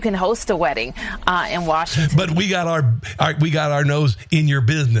 now you can host a wedding in Washington. But we got our nose in your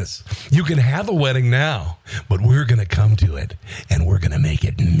business. You can have a wedding now, but we're going to come to it and we're going to make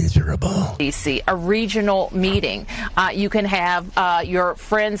it miserable. D.C., a regional meeting. You can have your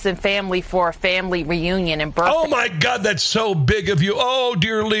friends and family for a family reunion and birthday. Oh, my God, that's so big of you. Oh,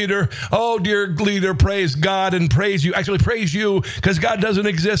 dear leader. Oh, dear leader, praise God and praise you. Actually, praise you because God doesn't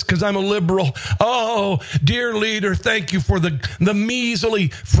exist because I'm a liberal. Oh, dear leader, thank you for the measly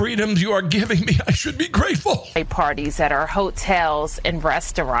freedoms you are giving me. I should be grateful. Parties at our hotels and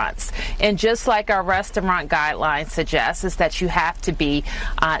restaurants. And just like our restaurant guidelines suggest, is that you have to be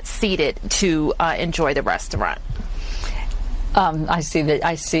seated to enjoy the restaurant. I see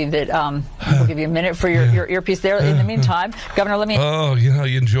that. We'll give you a minute for your earpiece there. In the meantime, Governor, let me. Oh,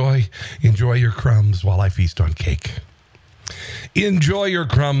 you enjoy your crumbs while I feast on cake. Enjoy your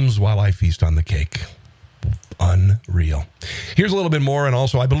crumbs while I feast on the cake. Unreal. Here's a little bit more, and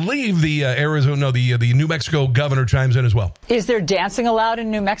also I believe the the New Mexico governor chimes in as well. Is there dancing allowed in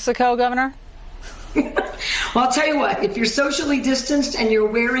New Mexico, Governor? Well, I'll tell you what, if you're socially distanced and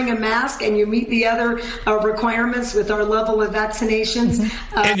you're wearing a mask and you meet the other requirements with our level of vaccinations.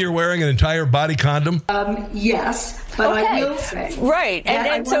 And you're wearing an entire body condom? Yes, but I will say. Right.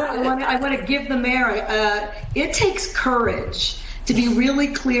 And I want to give the mayor, it takes courage to be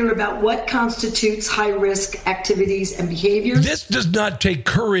really clear about what constitutes high-risk activities and behaviors. This does not take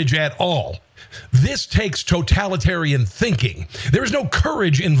courage at all. This takes totalitarian thinking. There is no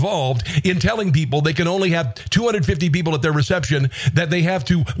courage involved in telling people they can only have 250 people at their reception, that they have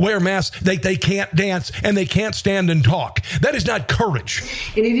to wear masks, they can't dance, and they can't stand and talk. That is not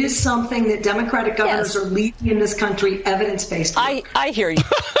courage. And it is something that Democratic governors are leading in this country, evidence-based. I hear you.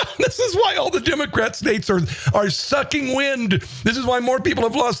 This is why all the Democrat states are sucking wind. This is why more people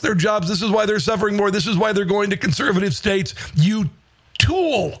have lost their jobs. This is why they're suffering more. This is why they're going to conservative states. You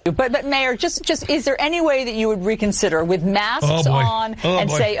tool. But Mayor, just is there any way that you would reconsider with masks on and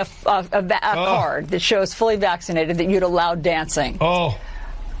say a card that shows fully vaccinated that you'd allow dancing?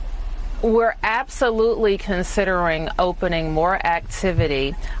 We're absolutely considering opening more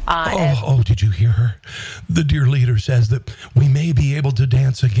activity. Did you hear her? The dear leader says that we may be able to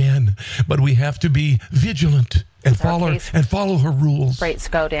dance again, but we have to be vigilant and follow her rules. Rates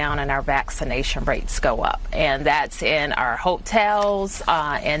go down and our vaccination rates go up, and that's in our hotels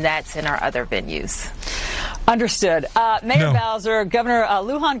and that's in our other venues. Understood. Mayor Bowser, Governor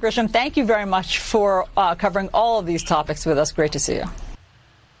Lujan Grisham, thank you very much for covering all of these topics with us. Great to see you.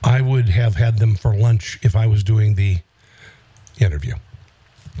 I would have had them for lunch if I was doing the interview.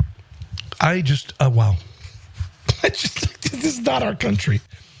 Wow. This is not our country.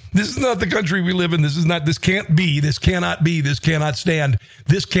 This is not the country we live in. This can't be, this cannot be, this cannot stand.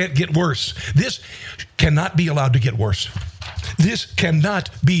 This can't get worse. This cannot be allowed to get worse. This cannot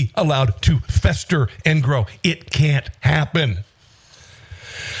be allowed to fester and grow. It can't happen.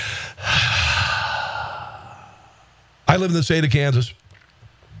 I live in the state of Kansas.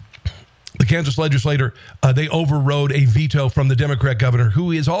 The Kansas legislature, they overrode a veto from the Democrat governor,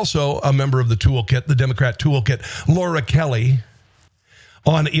 who is also a member of the toolkit, the Democrat toolkit, Laura Kelly,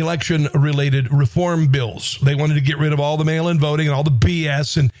 on election-related reform bills. They wanted to get rid of all the mail-in voting and all the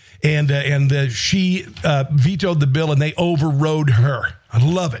BS, and she vetoed the bill, and they overrode her. I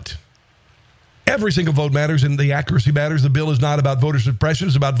love it. Every single vote matters, and the accuracy matters. The bill is not about voter suppression.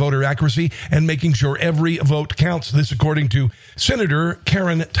 It's about voter accuracy and making sure every vote counts. This, according to Senator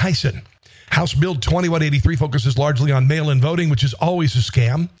Karen Tyson. House Bill 2183 focuses largely on mail-in voting, which is always a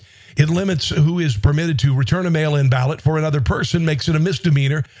scam. It limits who is permitted to return a mail-in ballot for another person, makes it a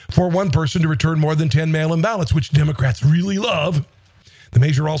misdemeanor for one person to return more than 10 mail-in ballots, which Democrats really love. The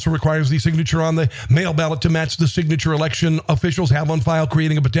measure also requires the signature on the mail ballot to match the signature election officials have on file,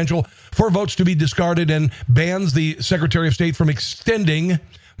 creating a potential for votes to be discarded, and bans the Secretary of State from extending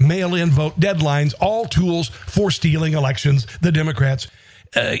mail-in vote deadlines, all tools for stealing elections. The Democrats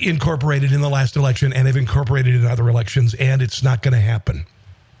incorporated in the last election and have incorporated in other elections, and it's not going to happen.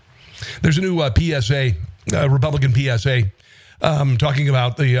 There's a new PSA, Republican PSA, talking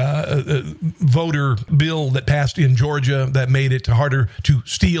about the voter bill that passed in Georgia that made it harder to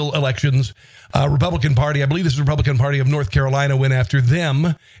steal elections. Republican Party, I believe this is the Republican Party of North Carolina, went after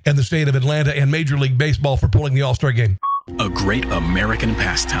them and the state of Atlanta and Major League Baseball for pulling the All-Star game. A great American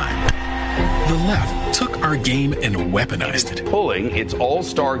pastime. The left took our game and weaponized it. Pulling its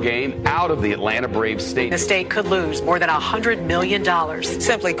all-star game out of the Atlanta Braves stadium. The state could lose more than $100 million.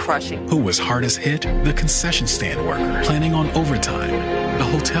 Simply crushing. Who was hardest hit? The concession stand worker, planning on overtime. The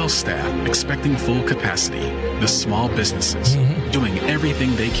hotel staff, expecting full capacity. The small businesses, doing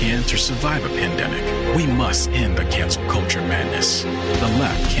everything they can to survive a pandemic. We must end the cancel culture madness. The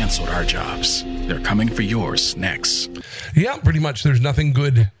left canceled our jobs. They're coming for yours next. Yeah, pretty much. There's nothing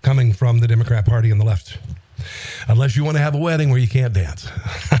good coming from the Democrat Party and the left. Unless you want to have a wedding where you can't dance.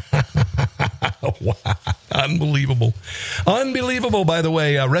 Wow. Unbelievable. Unbelievable, by the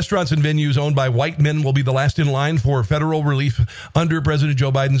way. Restaurants and venues owned by white men will be the last in line for federal relief under President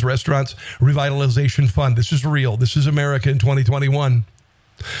Joe Biden's Restaurants Revitalization Fund. This is real. This is America in 2021.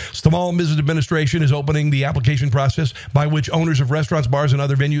 Small Business Administration is opening the application process by which owners of restaurants, bars, and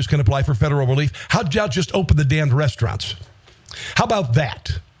other venues can apply for federal relief. How about just open the damned restaurants? How about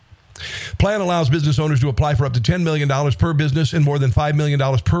that? Plan allows business owners to apply for up to $10 million per business and more than $5 million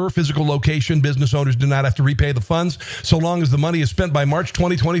per physical location. Business owners do not have to repay the funds so long as the money is spent by March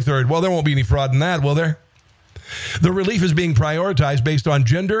 2023. Well, there won't be any fraud in that, will there? The relief is being prioritized based on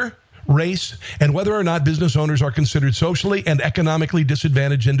gender, race, and whether or not business owners are considered socially and economically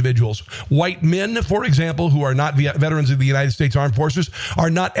disadvantaged individuals. White men, for example, who are not veterans of the United States Armed Forces, are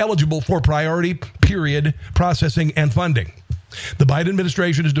not eligible for priority period processing and funding. The Biden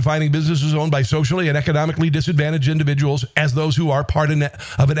administration is defining businesses owned by socially and economically disadvantaged individuals as those who are part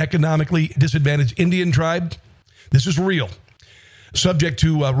of an economically disadvantaged Indian tribe. This is real. Subject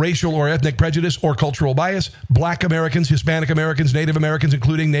to racial or ethnic prejudice or cultural bias, Black Americans, Hispanic Americans, Native Americans,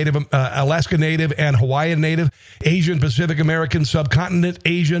 including Alaska Native and Hawaiian Native, Asian Pacific American, Subcontinent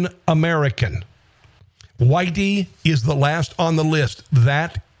Asian American. Whitey is the last on the list.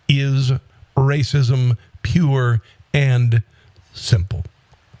 That is racism, pure and simple.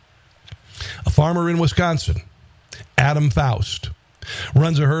 A farmer in Wisconsin, Adam Faust,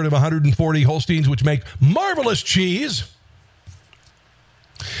 runs a herd of 140 Holsteins which make marvelous cheese,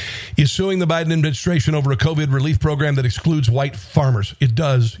 is suing the Biden administration over a COVID relief program that excludes white farmers. It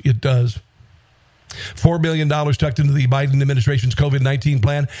does. $4 billion tucked into the Biden administration's COVID-19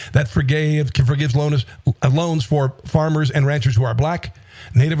 plan that forgives loans for farmers and ranchers who are Black,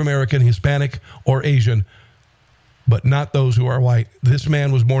 Native American, Hispanic, or Asian, but not those who are white. This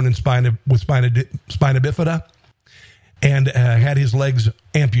man was born with spina bifida and had his legs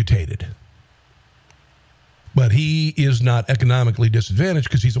amputated. But he is not economically disadvantaged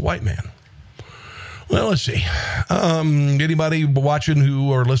because he's a white man. Well, let's see. Anybody watching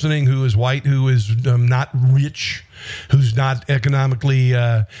or listening who is white, who is not rich, who's not economically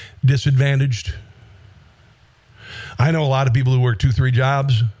disadvantaged? I know a lot of people who work 2-3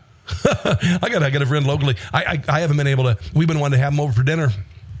 jobs. I got a friend locally. I haven't been able to. We've been wanting to have him over for dinner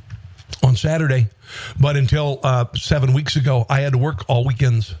on Saturday, but until 7 weeks ago, I had to work all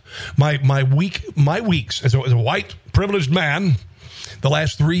weekends. My weeks as a white privileged man, the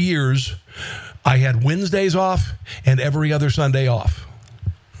last 3 years, I had Wednesdays off and every other Sunday off,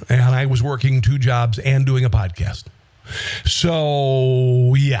 and I was working 2 jobs and doing a podcast.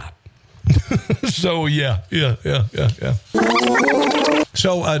 So yeah.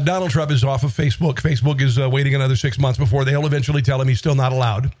 So Donald Trump is off of Facebook. Facebook is waiting another 6 months before they'll eventually tell him he's still not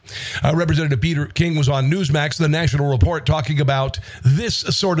allowed. Representative Peter King was on Newsmax, the National Report, talking about this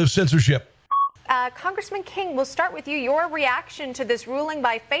sort of censorship. Congressman King, we'll start with you. Your reaction to this ruling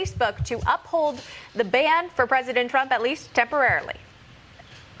by Facebook to uphold the ban for President Trump, at least temporarily.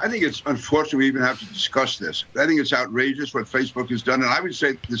 I think it's unfortunate we even have to discuss this. I think it's outrageous what Facebook has done. And I would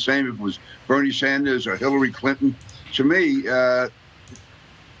say the same if it was Bernie Sanders or Hillary Clinton. To me,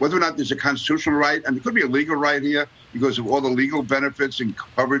 whether or not there's a constitutional right, and there could be a legal right here because of all the legal benefits and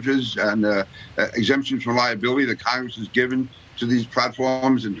coverages and exemptions from liability that Congress has given to these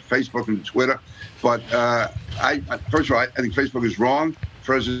platforms and to Facebook and to Twitter. But first of all, I think Facebook is wrong. The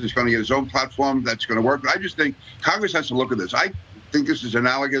president is going to get his own platform that's going to work. But I just think Congress has to look at this. I think this is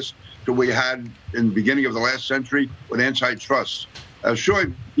analogous to what we had in the beginning of the last century with antitrust. Sure,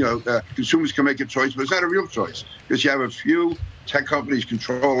 consumers can make a choice, but it's not a real choice because you have a few tech companies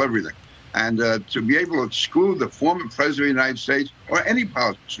control everything. And to be able to exclude the former president of the United States, or any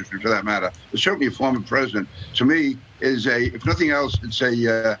politician for that matter, but certainly a former president, to me is if nothing else, it's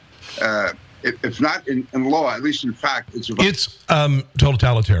if not in law, at least in fact, it's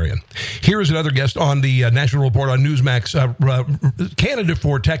totalitarian. Here is another guest on the National Report on Newsmax, candidate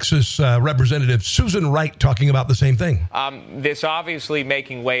for Texas Representative Susan Wright, talking about the same thing. This obviously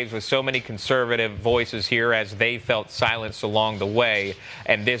making waves with so many conservative voices here as they felt silenced along the way,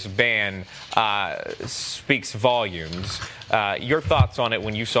 and this ban speaks volumes. Your thoughts on it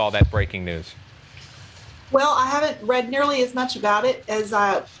when you saw that breaking news? Well, I haven't read nearly as much about it as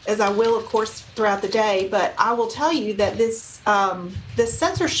I will, of course, throughout the day. But I will tell you that this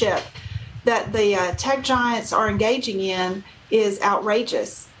censorship that the tech giants are engaging in is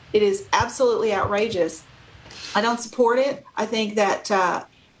outrageous. It is absolutely outrageous. I don't support it. I think that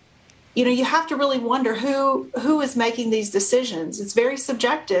you have to really wonder who is making these decisions. It's very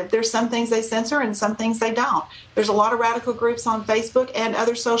subjective. There's some things they censor and some things they don't. There's a lot of radical groups on Facebook and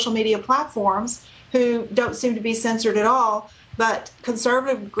other social media platforms who don't seem to be censored at all, but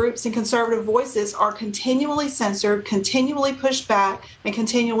conservative groups and conservative voices are continually censored, continually pushed back, and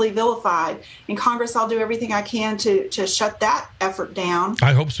continually vilified. In Congress, I'll do everything I can to shut that effort down.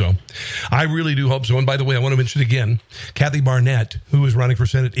 I hope so. I really do hope so. And by the way, I want to mention again, Kathy Barnett, who is running for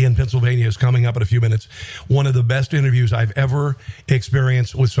Senate in Pennsylvania, is coming up in a few minutes. One of the best interviews I've ever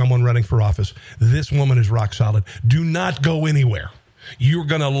experienced with someone running for office. This woman is rock solid. Do not go anywhere. You're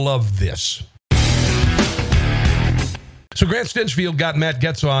going to love this. So Grant Stinchfield got Matt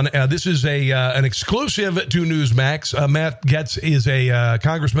Gaetz on. This is an exclusive to Newsmax. Matt Gaetz is a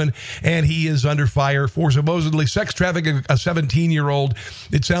congressman, and he is under fire for supposedly sex trafficking a 17-year-old.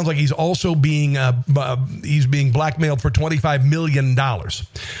 It sounds like he's also being blackmailed for $25 million.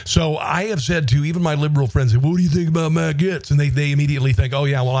 So I have said to even my liberal friends, what do you think about Matt Gaetz? And they immediately think, oh,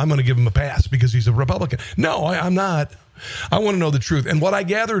 yeah, well, I'm going to give him a pass because he's a Republican. No, I'm not. I want to know the truth. And what I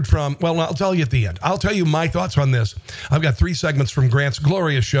gathered from, well, I'll tell you at the end. I'll tell you my thoughts on this. I've got 3 segments from Grant's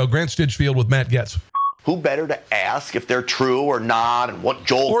glorious show, Grant Stinchfield with Matt Gaetz. Who better to ask if they're true or not and what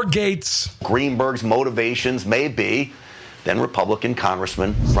Joel or Gates Greenberg's motivations may be than Republican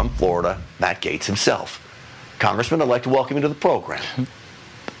Congressman from Florida, Matt Gaetz himself. Congressman, I'd like to welcome you to the program.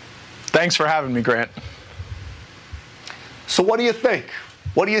 Thanks for having me, Grant. So what do you think?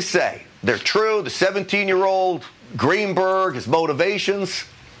 What do you say? They're true? The 17-year-old Greenberg, his motivations?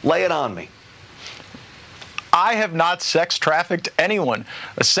 Lay it on me. I have not sex trafficked anyone.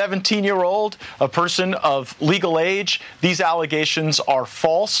 A 17-year-old, a person of legal age, these allegations are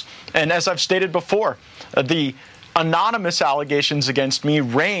false. And as I've stated before, the anonymous allegations against me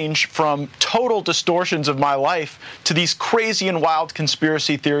range from total distortions of my life to these crazy and wild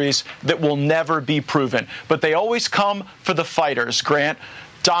conspiracy theories that will never be proven. But they always come for the fighters, Grant.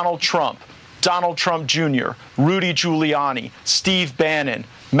 Donald Trump Jr., Rudy Giuliani, Steve Bannon,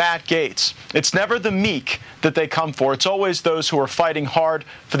 Matt Gaetz. It's never the meek that they come for. It's always those who are fighting hard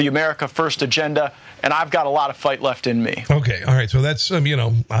for the America First agenda, and I've got a lot of fight left in me. Okay, all right. So that's,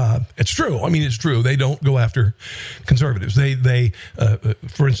 it's true. I mean, it's true. They don't go after conservatives. They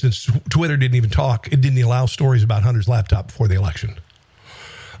for instance, Twitter didn't even talk. It didn't allow stories about Hunter's laptop before the election.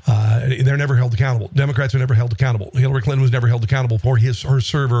 They're never held accountable. Democrats are never held accountable. Hillary Clinton was never held accountable for her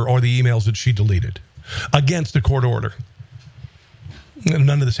server or the emails that she deleted against a court order. None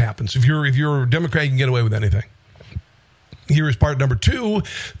of this happens. If you're a Democrat, you can get away with anything. Here is part number 2,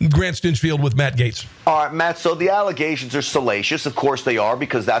 Grant Stinchfield with Matt Gaetz. All right, Matt, so the allegations are salacious. Of course they are,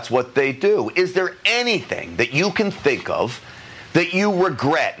 because that's what they do. Is there anything that you can think of that you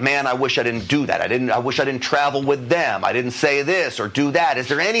regret? Man, I wish I didn't do that. I wish I didn't travel with them. I didn't say this or do that. Is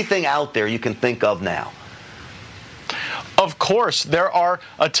there anything out there you can think of now? Of course, there are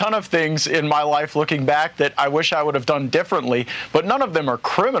a ton of things in my life looking back that I wish I would have done differently, but none of them are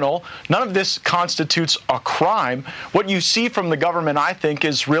criminal. None of this constitutes a crime. What you see from the government, I think,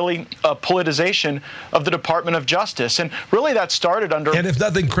 is really a politicization of the Department of Justice. And really that started under... And if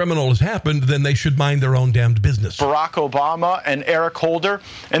nothing criminal has happened, then they should mind their own damned business. Barack Obama and Eric Holder,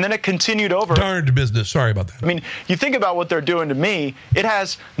 and then it continued over... Darned business. Sorry about that. I mean, you think about what they're doing to me, it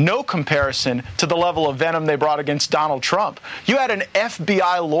has no comparison to the level of venom they brought against Donald Trump. You had an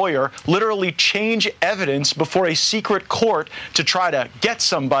FBI lawyer literally change evidence before a secret court to try to get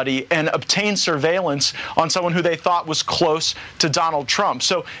somebody and obtain surveillance on someone who they thought was close to Donald Trump.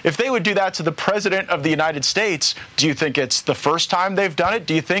 So if they would do that to the President of the United States, do you think it's the first time they've done it?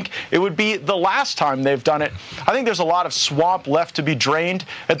 Do you think it would be the last time they've done it? I think there's a lot of swamp left to be drained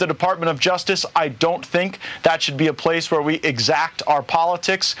at the Department of Justice. I don't think that should be a place where we exact our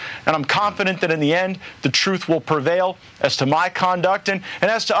politics. And I'm confident that in the end, the truth will prevail as to my conduct and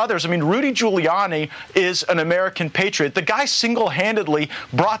as to others. I mean, Rudy Giuliani is an American patriot. The guy single-handedly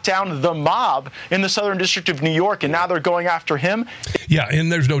brought down the mob in the Southern District of New York, and now they're going after him. Yeah,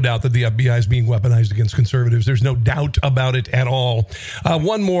 and there's no doubt that the FBI is being weaponized against conservatives. There's no doubt about it at all.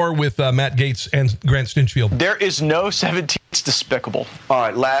 One more with Matt Gaetz and Grant Stinchfield. There is no 17. It's despicable. All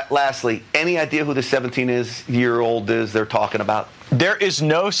right, lastly, any idea who the 17-year-old is they're talking about? There is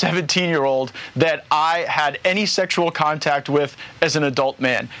no 17-year-old that I had any sexual contact with as an adult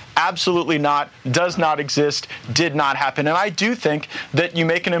man. Absolutely not. Does not exist. Did not happen. And I do think that you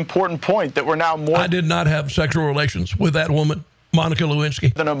make an important point that we're now more... I did not have sexual relations with that woman, Monica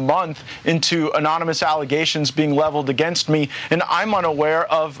Lewinsky. Than a month into anonymous allegations being leveled against me, and I'm unaware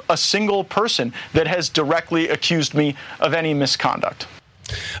of a single person that has directly accused me of any misconduct.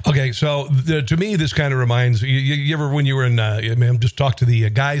 Okay, so to me, this kind of reminds you ever when you were in, just talk to the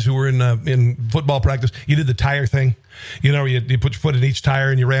guys who were in football practice, you did the tire thing. You know, you put your foot in each tire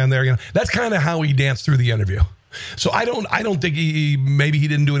and you ran there. You know, that's kind of how he danced through the interview. So I don't think maybe he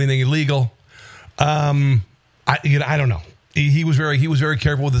didn't do anything illegal. I don't know. He was very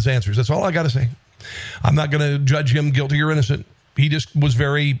careful with his answers. That's all I got to say. I'm not going to judge him guilty or innocent. He just was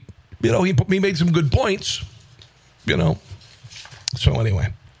very, he made some good points, So anyway,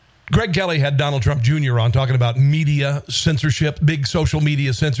 Greg Kelly had Donald Trump Jr. on talking about media censorship, big social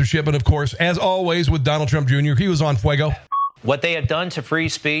media censorship. And of course, as always with Donald Trump Jr., he was on Fuego. What they have done to free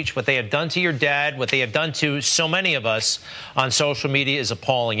speech, what they have done to your dad, what they have done to so many of us on social media is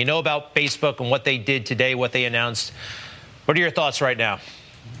appalling. You know about Facebook and what they did today, what they announced. What are your thoughts right now?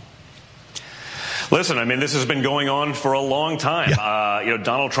 Listen, I mean, this has been going on for a long time. Yeah.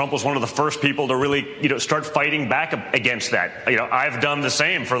 Donald Trump was one of the first people to really, start fighting back against that. I've done the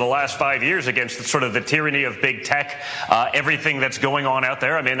same for the last 5 years against sort of the tyranny of big tech, everything that's going on out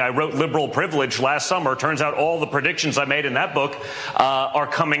there. I mean, I wrote Liberal Privilege last summer. Turns out all the predictions I made in that book are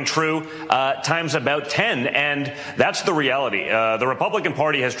coming true times about 10. And that's the reality. The Republican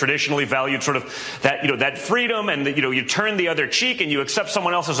Party has traditionally valued sort of that, that freedom and, you turn the other cheek and you accept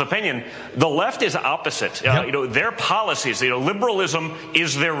someone else's opinion. The left is opposite. Their policies, liberalism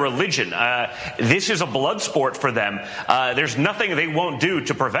is their religion. This is a blood sport for them. There's nothing they won't do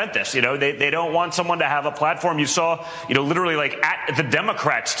to prevent this. They don't want someone to have a platform. You saw, literally like at the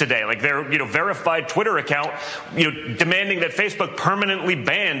Democrats today, like their, verified Twitter account, demanding that Facebook permanently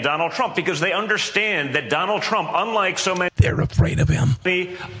ban Donald Trump because they understand that Donald Trump, unlike so many, they're afraid of him.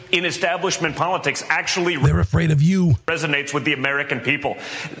 In establishment politics, actually, they're afraid of you. Resonates with the American people.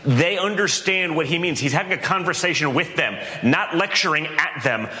 They understand what he means. He's having a conversation with them, not lecturing at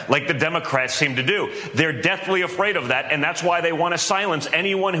them like the Democrats seem to do. They're deathly afraid of that, and that's why they want to silence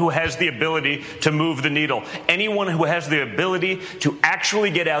anyone who has the ability to move the needle, anyone who has the ability to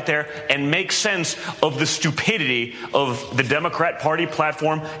actually get out there and make sense of the stupidity of the Democrat Party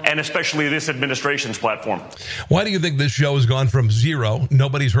platform and especially this administration's platform. Why do you think this show has gone from zero?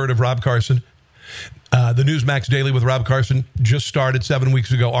 Nobody's heard of Rob Carson. The Newsmax Daily with Rob Carson just started 7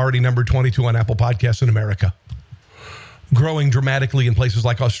 weeks ago, already number 22 on Apple Podcasts in America. Growing dramatically in places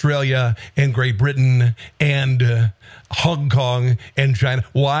like Australia and Great Britain and Hong Kong and China.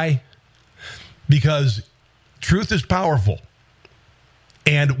 Why? Because truth is powerful.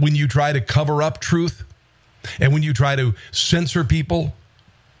 And when you try to cover up truth and when you try to censor people,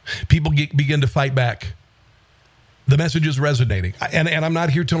 people begin to fight back. The message is resonating. And I'm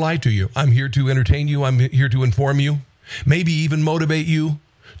not here to lie to you. I'm here to entertain you. I'm here to inform you. Maybe even motivate you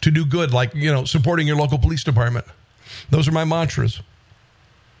to do good, like, supporting your local police department. Those are my mantras.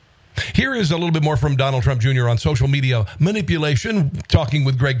 Here is a little bit more from Donald Trump Jr. on social media manipulation, talking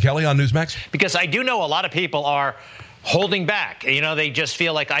with Greg Kelly on Newsmax. Because I do know a lot of people are holding back. They just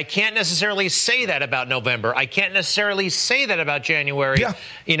feel like I can't necessarily say that about November. I can't necessarily say that about January. Yeah.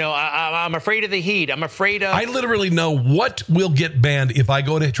 I'm afraid of the heat. I'm afraid of... I literally know what will get banned if I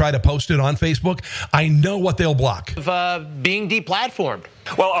go to try to post it on Facebook. I know what they'll block. Of being deplatformed.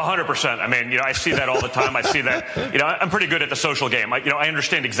 Well, 100%. I mean, I see that all the time. I see that, I'm pretty good at the social game. I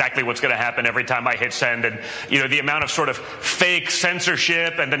understand exactly what's going to happen every time I hit send. And, the amount of sort of fake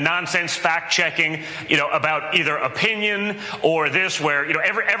censorship and the nonsense fact checking, about either opinion or this where,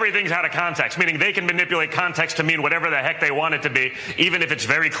 everything's out of context, meaning they can manipulate context to mean whatever the heck they want it to be, even if it's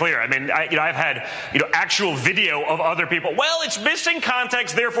very clear. I mean, I've had, actual video of other people. Well, it's missing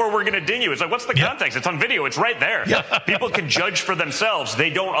context, therefore we're going to ding you. It's like, what's the context? It's on video. It's right there. People can judge for themselves. They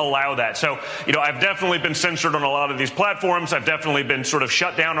don't allow that. So, I've definitely been censored on a lot of these platforms. I've definitely been sort of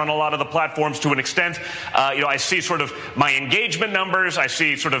shut down on a lot of the platforms to an extent. I see sort of my engagement numbers. I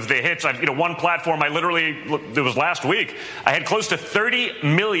see sort of the hits. One platform, it was last week, I had close to 30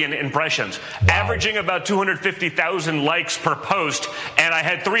 million impressions, averaging about 250,000 likes per post, and I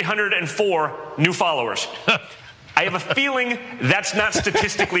had 304 new followers. I have a feeling that's not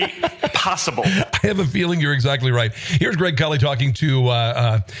statistically possible. I have a feeling you're exactly right. Here's Greg Kelly talking to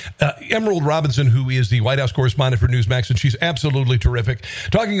Emerald Robinson, who is the White House correspondent for Newsmax, and she's absolutely terrific,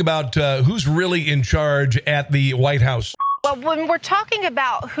 talking about who's really in charge at the White House. Well, when we're talking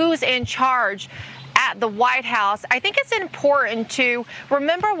about who's in charge at the White House, I think it's important to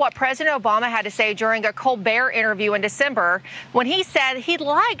remember what President Obama had to say during a Colbert interview in December when he said he'd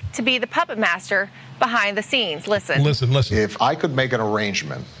like to be the puppet master behind the scenes. Listen. If I could make an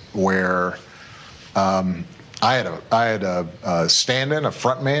arrangement where I had a stand-in, a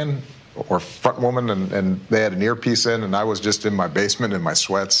front man or front woman, and they had an earpiece in, and I was just in my basement in my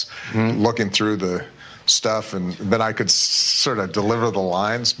sweats looking through the stuff, and then I could sort of deliver the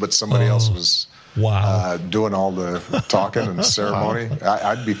lines, but somebody else was doing all the talking and ceremony.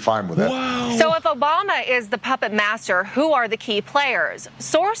 I'd be fine with that. Wow. So if Obama is the puppet master, who are the key players?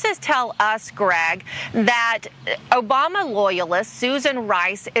 Sources tell us, Greg, that Obama loyalist Susan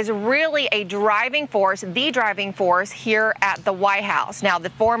Rice is really the driving force here at the White House. Now, the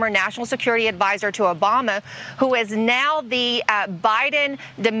former national security advisor to Obama, who is now the Biden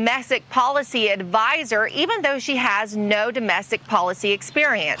domestic policy advisor, even though she has no domestic policy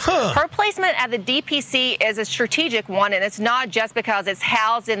experience. Her placement at the DPC is a strategic one, and it's not just because it's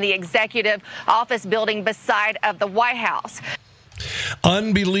housed in the executive office building beside of the White House.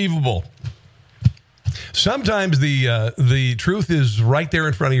 Unbelievable. Sometimes the truth is right there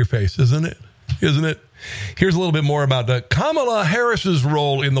in front of your face, isn't it? Here's a little bit more about Kamala Harris's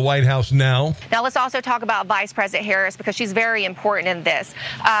role in the White House now. Now, let's also talk about Vice President Harris, because she's very important in this.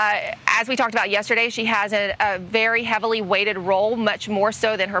 As we talked about yesterday, she has a very heavily weighted role, much more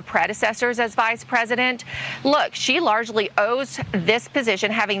so than her predecessors as vice president. Look, she largely owes this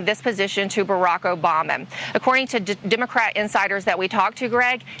position, having this position, to Barack Obama. According to Democrat insiders that we talked to,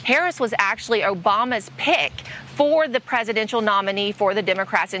 Greg, Harris was actually Obama's pick for the presidential nominee for the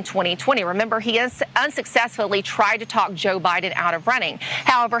Democrats in 2020. Remember, he unsuccessfully tried to talk Joe Biden out of running.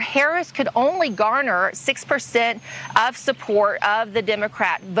 However, Harris could only garner 6% of support of the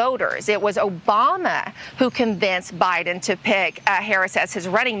Democrat voters. It was Obama who convinced Biden to pick Harris as his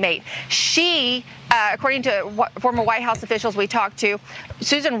running mate. She, according to former White House officials we talked to,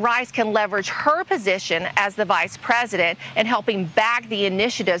 Susan Rice can leverage her position as the vice president in helping back the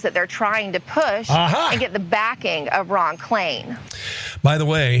initiatives that they're trying to push and get the backing of Ron Klain. By the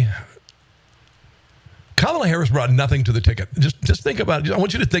way, Kamala Harris brought nothing to the ticket. Just think about it. I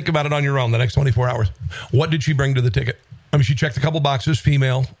want you to think about it on your own the next 24 hours. What did she bring to the ticket? I mean, she checked a couple boxes: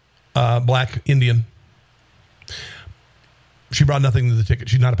 female, black, Indian. She brought nothing to the ticket.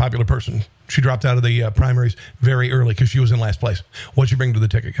 She's not a popular person. She dropped out of the primaries very early because she was in last place. What'd she bring to the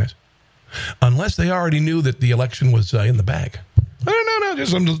ticket, guys? Unless they already knew that the election was in the bag. I don't know,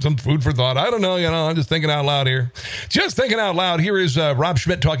 just some food for thought. I don't know, I'm just thinking out loud here. Just thinking out loud. Here is Rob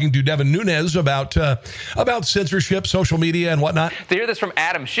Schmidt talking to Devin Nunes about censorship, social media, and whatnot. To hear this from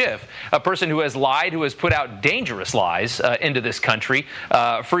Adam Schiff, a person who has lied, who has put out dangerous lies into this country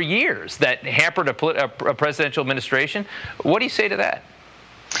for years that hampered a presidential administration. What do you say to that?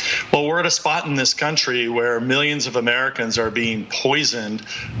 Well, we're at a spot in this country where millions of Americans are being poisoned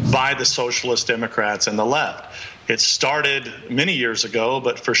by the socialist Democrats and the left. It started many years ago,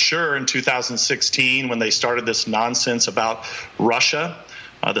 but for sure in 2016 when they started this nonsense about Russia.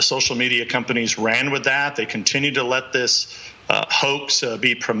 The social media companies ran with that. They continued to let this hoax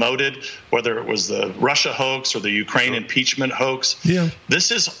be promoted, whether it was the Russia hoax or the Ukraine impeachment hoax. Yeah.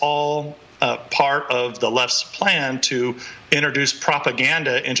 This is all part of the left's plan to introduce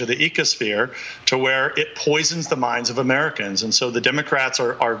propaganda into the ecosphere to where it poisons the minds of Americans. And so the Democrats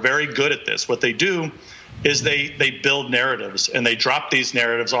are very good at this. What they do is they build narratives, and they drop these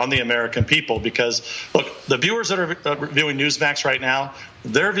narratives on the American people because, look, the viewers that are viewing Newsmax right now,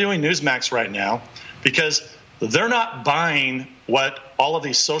 they're viewing Newsmax right now because they're not buying what all of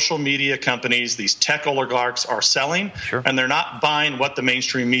these social media companies, these tech oligarchs are selling, and they're not buying what the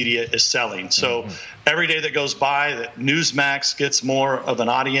mainstream media is selling. So every day that goes by that Newsmax gets more of an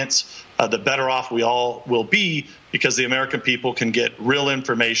audience, the better off we all will be, because the American people can get real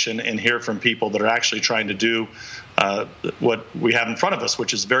information and hear from people that are actually trying to do what we have in front of us,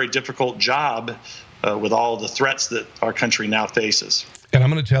 which is a very difficult job with all the threats that our country now faces. And I'm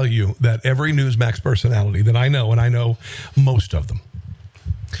going to tell you that every Newsmax personality that I know, and I know most of them,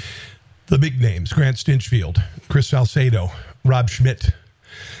 the big names, Grant Stinchfield, Chris Salcedo, Rob Schmidt,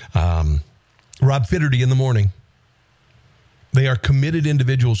 Rob Fitterty in the morning, they are committed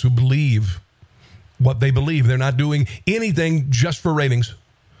individuals who believe what they believe. They're not doing anything just for ratings.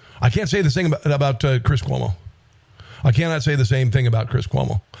 I can't say the same about Chris Cuomo. I cannot say the same thing about Chris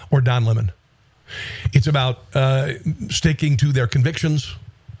Cuomo or Don Lemon. It's about sticking to their convictions.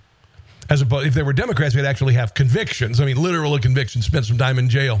 As opposed, if they were Democrats, they'd actually have convictions. I mean, literal convictions, spend some time in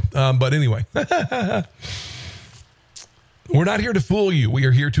jail. But anyway, we're not here to fool you. We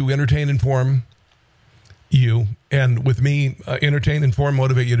are here to entertain, inform you. And with me, entertain, inform,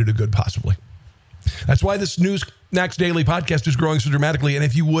 motivate you to do good, possibly. That's why this Newsmax Daily podcast is growing so dramatically. And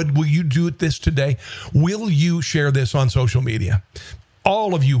if you would, will you do this today? Will you share this on social media?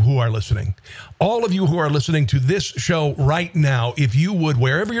 All of you who are listening to this show right now, if you would,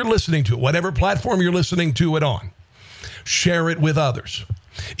 wherever you're listening to it, whatever platform you're listening to it on, share it with others.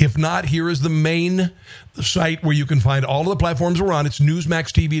 If not, here is the main site where you can find all of the platforms we're on. It's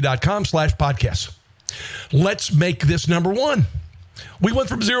newsmaxtv.com/podcasts. Let's make this number one. We went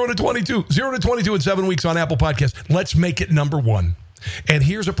from 0 to 22 in 7 weeks on Apple Podcasts. Let's make it number one. And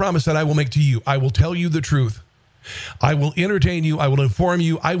here's a promise that I will make to you. I will tell you the truth. I will entertain you. I will inform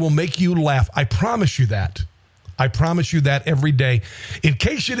you. I will make you laugh. I promise you that. I promise you that every day. In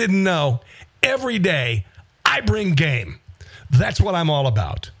case you didn't know, every day I bring game. That's what I'm all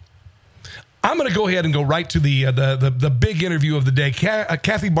about. I'm going to go ahead and go right to the big interview of the day.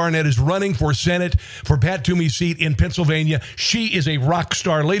 Kathy Barnett is running for Senate for Pat Toomey's seat in Pennsylvania. She is a rock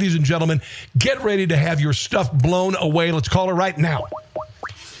star. Ladies and gentlemen, get ready to have your stuff blown away. Let's call her right now.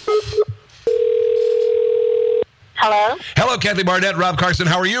 Hello? Hello, Kathy Barnett. Rob Carson,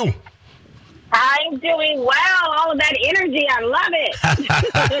 how are you? I'm doing well. All of that energy, I love it.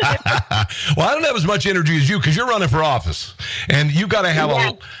 Well, I don't have as much energy as you because you're running for office, and you got to have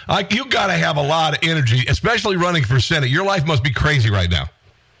a lot of energy, especially running for Senate. Your life must be crazy right now.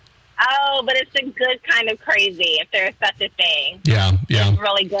 Oh, but it's a good kind of crazy, if there's such a thing. Yeah. It's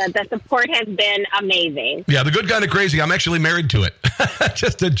really good. The support has been amazing. Yeah, the good kind of crazy. I'm actually married to it.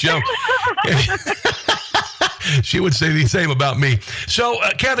 Just a joke. She would say the same about me. So,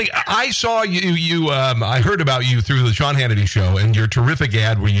 Kathy, I saw you. I heard about you through the Sean Hannity show and your terrific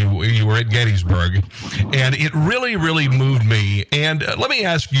ad where you were at Gettysburg, and it really, really moved me. And let me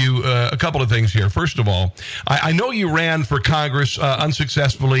ask you a couple of things here. First of all, I know you ran for Congress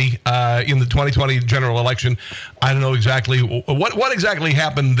unsuccessfully in the 2020 general election. I don't know exactly what exactly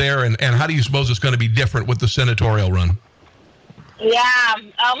happened there, and how do you suppose it's going to be different with the senatorial run? Yeah.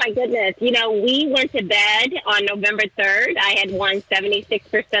 Oh, my goodness. We went to bed on November 3rd. I had won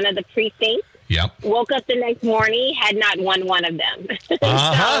 76% of the precincts. Yep. Woke up the next morning, had not won one of them. So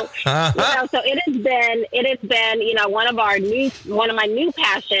it has been, one of my new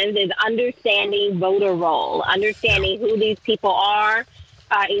passions is understanding voter roll, understanding who these people are.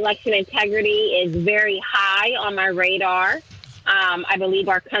 Election integrity is very high on my radar. I believe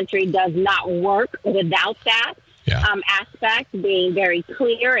our country does not work without that. Aspect being very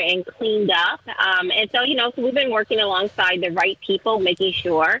clear and cleaned up. And so, so we've been working alongside the right people, making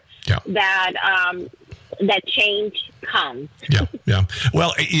sure that that change comes. Yeah.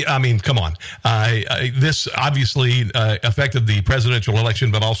 Well, I mean, come on. This obviously affected the presidential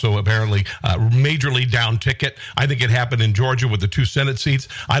election, but also apparently majorly down ticket. I think it happened in Georgia with the 2 Senate seats.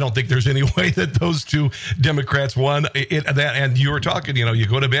 I don't think there's any way that those 2 Democrats won. And you were talking, you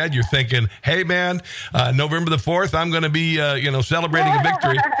go to bed, you're thinking, hey, man, November the 4th, I'm going to be, celebrating a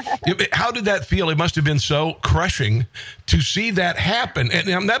victory. How did that feel? It must have been so crushing to see that happen. And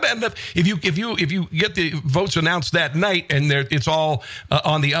if you get the votes announced that night and it's all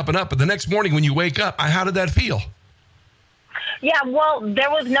on the up and up, but the next morning when you wake up, how did that feel? Yeah, well, there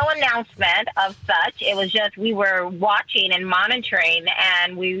was no announcement of such. It was just we were watching and monitoring,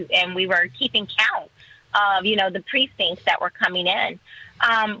 and we were keeping count of the precincts that were coming in.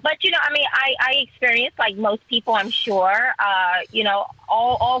 But I experienced, like most people, I'm sure,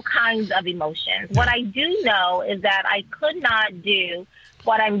 all kinds of emotions. What I do know is that I could not do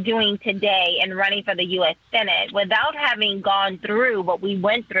what I'm doing today in running for the U.S. Senate without having gone through what we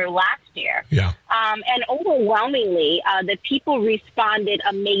went through last year. Yeah. And overwhelmingly, the people responded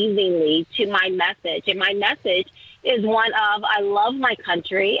amazingly to my message. And my message is one of, I love my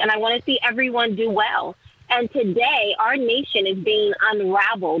country and I want to see everyone do well. And today, our nation is being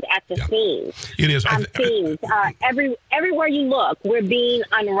unraveled at the seams. It is. Seams. Everywhere you look, we're being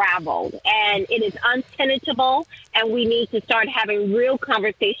unraveled. And it is untenable. And we need to start having real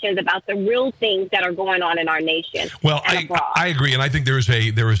conversations about the real things that are going on in our nation. Well, I agree. And I think there is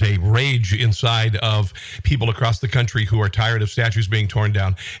a rage inside of people across the country who are tired of statues being torn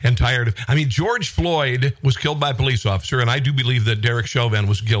down and tired of, George Floyd was killed by a police officer. And I do believe that Derek Chauvin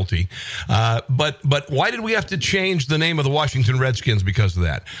was guilty. But why did we have to change the name of the Washington Redskins because of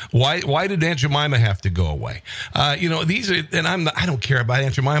that? Why did Aunt Jemima have to go away? These are, and I don't care about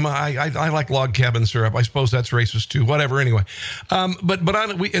Aunt Jemima. I like log cabin syrup. I suppose that's racist too. Whatever. Anyway,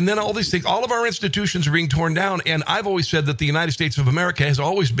 and then all these things. All of our institutions are being torn down. And I've always said that the United States of America has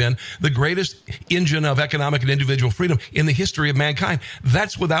always been the greatest engine of economic and individual freedom in the history of mankind.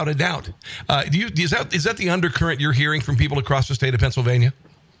 That's without a doubt. Is that the undercurrent you're hearing from people across the state of Pennsylvania?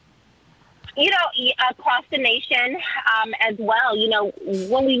 Across the nation as well.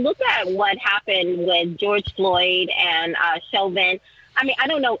 When we look at what happened with George Floyd and Chauvin, I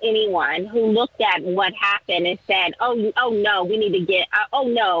don't know anyone who looked at what happened and said, oh no, we need to get,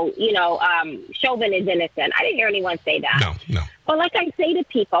 Chauvin is innocent. I didn't hear anyone say that. No. But like I say to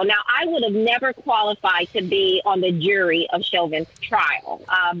people, now I would have never qualified to be on the jury of Chauvin's trial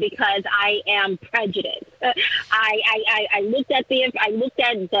because I am prejudiced. I looked at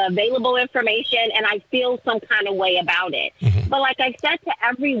the available information and I feel some kind of way about it. Mm-hmm. But like I said to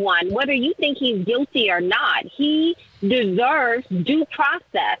everyone, whether you think he's guilty or not, he deserves due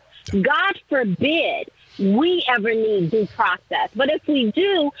process. God forbid we ever need due process. But if we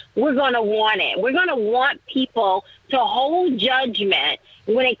do, we're going to want it. We're going to want people to hold judgment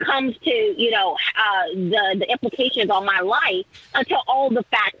when it comes to, the implications on my life until all the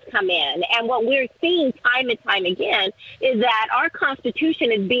facts come in. And what we're seeing time and time again is that our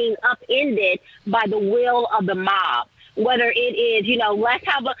Constitution is being upended by the will of the mob. Whether it is, let's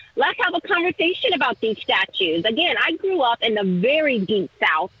have a conversation about these statues. Again, I grew up in the very deep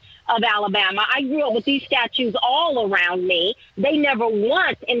South of Alabama. I grew up with these statues all around me. They never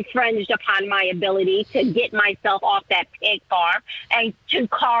once infringed upon my ability to get myself off that pig farm and to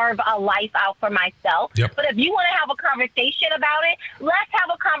carve a life out for myself. Yep. But if you want to have a conversation about it, let's have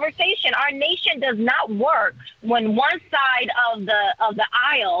a conversation. Our nation does not work when one side of the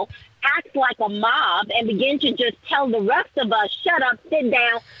aisle acts like a mob and begin to just tell the rest of us, shut up, sit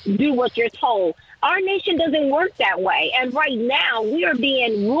down, do what you're told. Our nation doesn't work that way. And right now, we are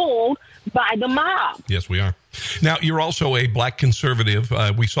being ruled by the mob. Yes, we are. Now, you're also a black conservative.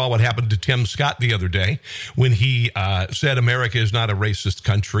 We saw what happened to Tim Scott the other day when he said America is not a racist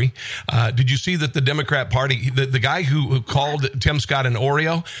country. Did you see that the Democrat Party, the guy who called Tim Scott an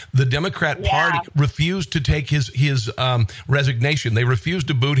Oreo, the Democrat Party refused to take his resignation. They refused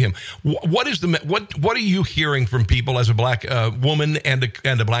to boot him. What are you hearing from people as a black woman and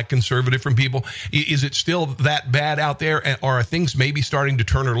a black conservative from people? Is it still that bad out there, or are things maybe starting to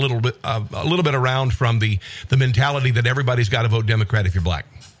turn a little bit around from the mentality that everybody's got to vote Democrat if you're black?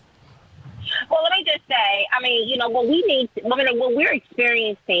 Well, let me just say, I mean, you know, what we're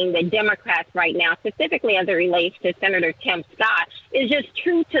experiencing, the Democrats right now, specifically as it relates to Senator Tim Scott, is just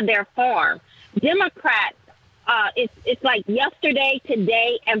true to their form. Democrats, it's like yesterday,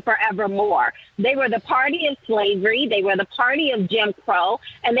 today, and forevermore. They were the party of slavery. They were the party of Jim Crow,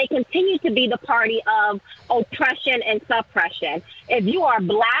 and they continue to be the party of oppression and suppression. If you are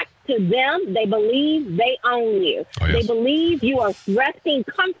black, to them, they believe they own you. Oh, yes. They believe you are resting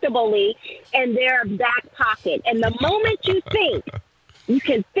comfortably in their back pocket. And the moment you think you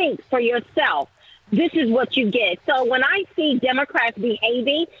can think for yourself, this is what you get. So when I see Democrats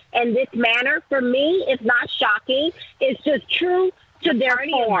behaving in this manner, for me, it's not shocking. It's just true to their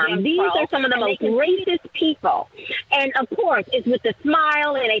form. These are some of the most racist people. And, of course, it's with a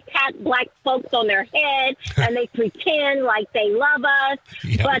smile, and they pat black folks on their head, and they pretend like they love us.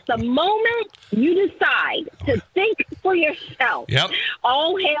 Yep. But the moment you decide to think for yourself,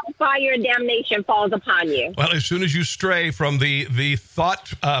 all hellfire and damnation falls upon you. Well, as soon as you stray from the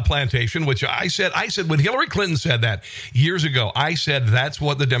thought plantation, which I said when Hillary Clinton said that years ago, I said that's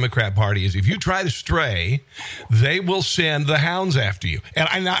what the Democrat Party is. If you try to stray, they will send the hounds after you.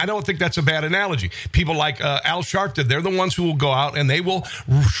 And I don't think that's a bad analogy. People like Al Sharpton, they're the ones who will go out and they will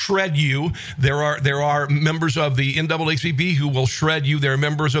shred you. There are members of the NAACP who will shred you. There are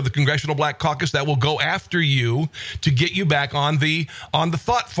members of the Congressional Black Caucus that will go after you to get you back on the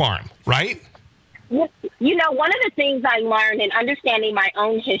thought farm, right? You know, one of the things I learned in understanding my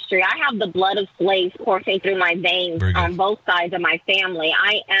own history, I have the blood of slaves coursing through my veins on both sides of my family.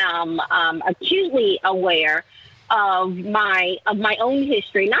 I am acutely aware of my own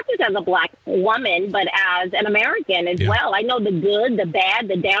history, not just as a black woman, but as an American as well. I know the good, the bad,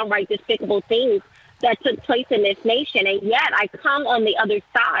 the downright despicable things that took place in this nation, and yet I come on the other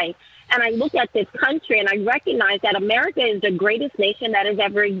side and I look at this country and I recognize that America is the greatest nation that has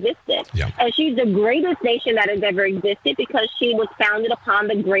ever existed. Yeah. And she's the greatest nation that has ever existed because she was founded upon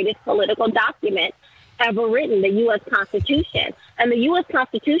the greatest political document ever written, the U.S. Constitution. And the U.S.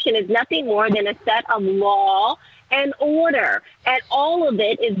 Constitution is nothing more than a set of law and order, and all of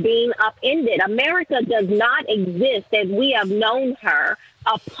it is being upended. America does not exist as we have known her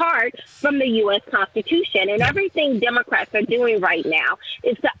apart from the U.S. Constitution. And everything Democrats are doing right now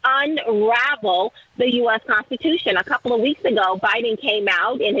is to unravel the U.S. Constitution. A couple of weeks ago, Biden came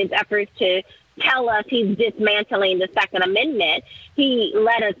out in his efforts to tell us he's dismantling the Second Amendment. He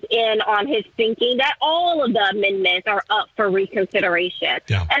let us in on his thinking that all of the amendments are up for reconsideration.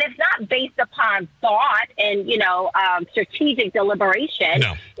 Yeah. And it's not based upon thought and, strategic deliberation.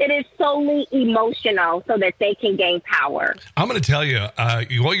 No. It is solely emotional so that they can gain power. I'm going to tell you,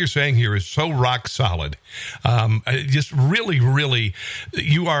 what you're saying here is so rock solid. Just really, really,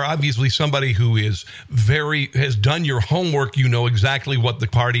 you are obviously somebody who has done your homework. You know exactly what the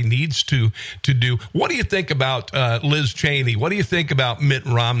party needs to do. What do you think about Liz Cheney? What do you think about Mitt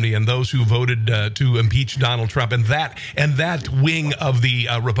Romney and those who voted to impeach Donald Trump and that wing of the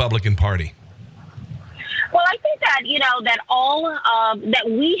Republican Party? Well, I think that, that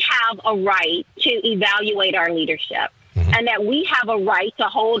we have a right to evaluate our leadership and that we have a right to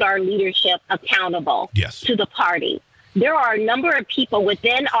hold our leadership accountable to the party. There are a number of people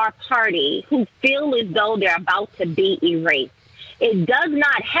within our party who feel as though they're about to be erased. It does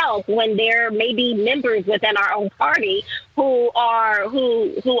not help when there may be members within our own party who are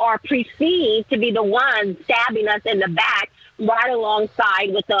perceived to be the ones stabbing us in the back right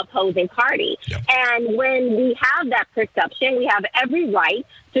alongside with the opposing party. Yep. And when we have that perception, we have every right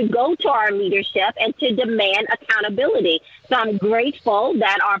to go to our leadership and to demand accountability. So I'm grateful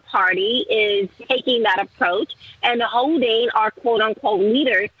that our party is taking that approach and holding our quote-unquote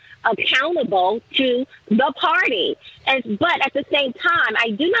leaders accountable to the party. But at the same time, I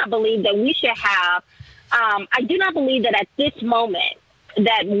do not believe that we should have, I do not believe that at this moment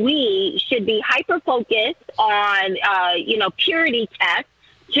that we should be hyper-focused on, purity tests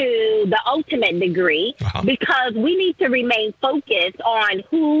to the ultimate degree, because we need to remain focused on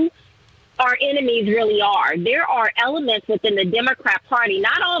who our enemies really are. There are elements within the Democrat Party,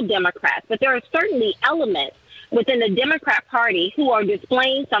 not all Democrats, but there are certainly elements within the Democrat Party who are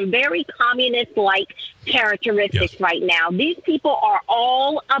displaying some very communist-like characteristics right now. These people are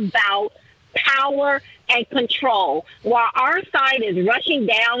all about power and control. While our side is rushing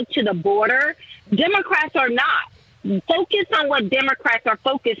down to the border, Democrats are not. Focus on what Democrats are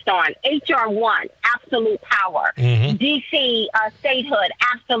focused on. H.R. 1, absolute power. D.C. Statehood,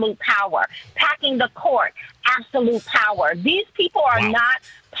 absolute power. Packing the court, absolute power. These people are not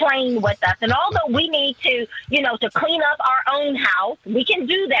playing with us. And although we need to, to clean up our own house, we can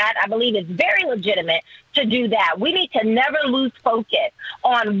do that. I believe it's very legitimate to do that. We need to never lose focus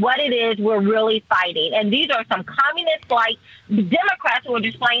on what it is we're really fighting. And these are some communist-like Democrats who are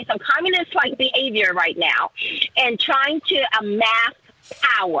displaying some communist-like behavior right now and trying to amass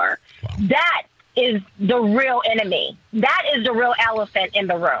power. That is the real enemy. That is the real elephant in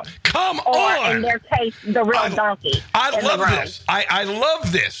the room. Come or on. in their case, the real donkey. I love this. I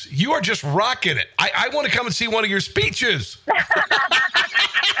love this. You are just rocking it. I want to come and see one of your speeches.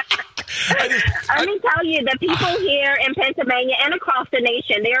 Let me tell you, the people here in Pennsylvania and across the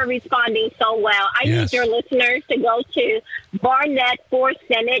nation, they are responding so well. I need your listeners to go to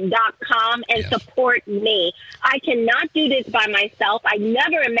barnettforsenate.com and support me. I cannot do this by myself. I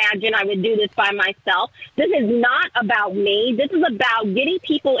never imagined I would do this by myself. This is not about me. This is about getting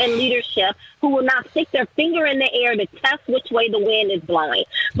people in leadership who will not stick their finger in the air to test which way the wind is blowing,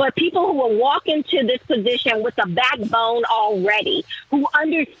 but people who will walk into this position with a backbone already, who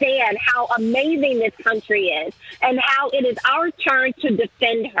understand how amazing this country is and how it is our turn to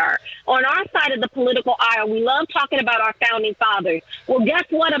defend her. On our side of the political aisle, we love talking about our founding fathers. Well, guess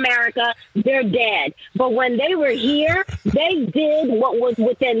what, America? They're dead. But when they were here, they did what was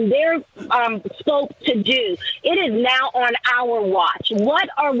within their scope to do. It is now on our watch. What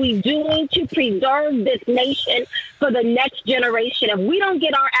are we doing to preserve this nation for the next generation? If we don't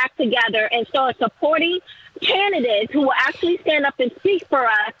get our act together and start supporting candidates who will actually stand up and speak for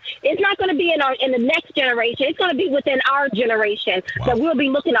us, it's not going to be in the next generation. It's going to be within our generation. That we'll be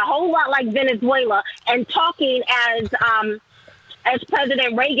looking a whole lot like Venezuela and talking as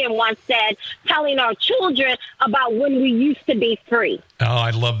President Reagan once said, telling our children about when we used to be free. Oh, I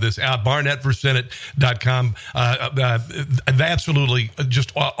love this. barnettforsenate.com. Absolutely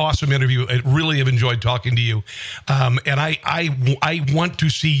just awesome interview. I really have enjoyed talking to you. And I want to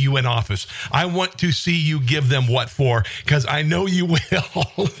see you in office. I want to see you give them what for, because I know you will. Wow.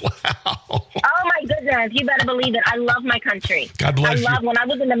 Oh, my goodness. You better believe it. I love my country. God bless you. When I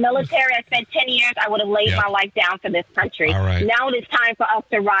was in the military, I spent 10 years. I would have laid my life down for this country. All right. Now it is time for us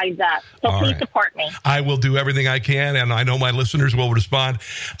to rise up. So please support me. I will do everything I can, and I know my listeners will respond.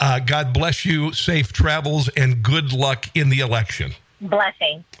 God bless you, safe travels, and good luck in the election.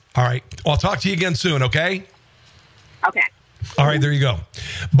 Blessing. All right. I'll talk to you again soon, okay? Okay. All right, there you go.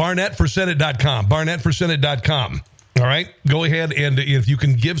 barnettforsenate.com. barnettforsenate.com. All right, go ahead, and if you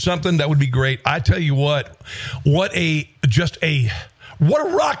can give something, that would be great. I tell you what a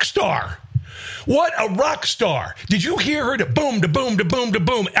rock star. What a rock star. Did you hear her? Boom, to boom, to boom, to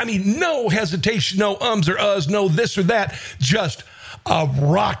boom. I mean, no hesitation, no ums or uhs, no this or that. Just a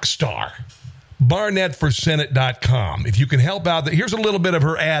rock star. barnettforsenate.com. If you can help out, here's a little bit of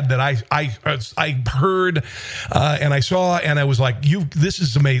her ad that I heard and I saw, and I was like, this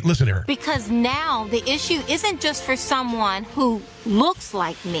is amazing. Listen to her. Because now the issue isn't just for someone who looks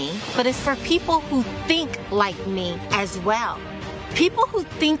like me, but it's for people who think like me as well. People who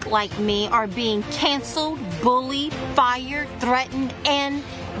think like me are being canceled, bullied, fired, threatened, and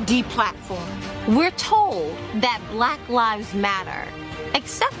deplatformed. We're told that Black Lives Matter,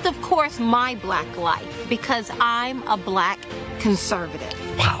 except, of course, my Black life, because I'm a Black conservative.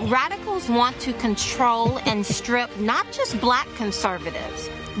 Wow. Radicals want to control and strip not just Black conservatives,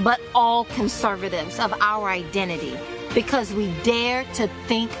 but all conservatives of our identity, because we dare to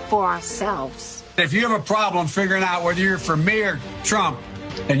think for ourselves. If you have a problem figuring out whether you're for me or Trump,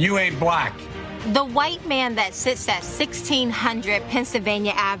 then you ain't Black. The white man that sits at 1600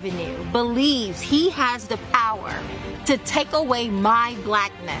 Pennsylvania Avenue believes he has the power to take away my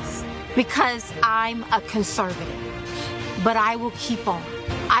Blackness because I'm a conservative. But I will keep on.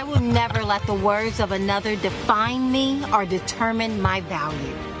 I will never let the words of another define me or determine my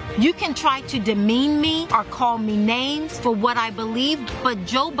value. You can try to demean me or call me names for what I believe, but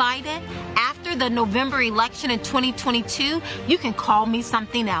Joe Biden, after the November election in 2022, you can call me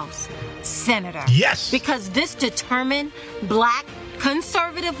something else. Senator. Yes. Because this determined black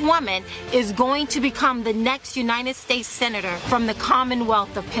conservative woman is going to become the next United States Senator from the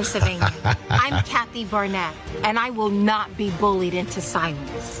Commonwealth of Pennsylvania. I'm Kathy Barnett, and I will not be bullied into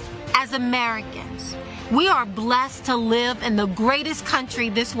silence. As Americans, we are blessed to live in the greatest country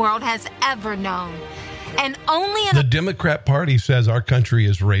this world has ever known. And only in the Democrat Party says our country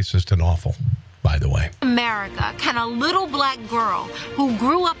is racist and awful, by the way. America can a little black girl who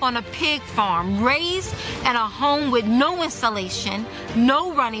grew up on a pig farm, raised in a home with no insulation,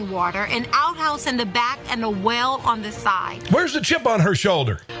 no running water, an outhouse in the back, and a well on the side. Where's the chip on her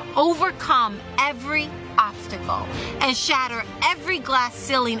shoulder? Overcome every obstacle and shatter every glass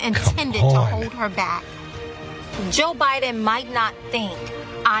ceiling intended to hold her back. Joe Biden might not think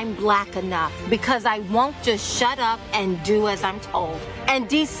I'm black enough because I won't just shut up and do as I'm told. And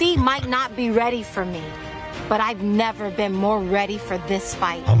DC might not be ready for me, but I've never been more ready for this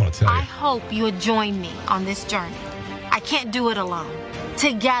fight. I'm gonna tell you. I hope you would join me on this journey. I can't do it alone.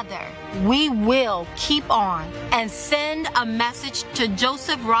 Together, we will keep on and send a message to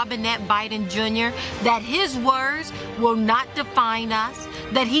Joseph Robinette Biden Jr. that his words will not define us,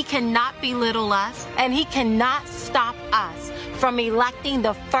 that he cannot belittle us, and he cannot stop us from electing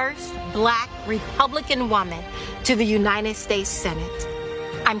the first black Republican woman to the United States Senate.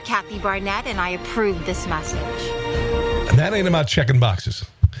 I'm Kathy Barnett, and I approve this message. And that ain't about checking boxes.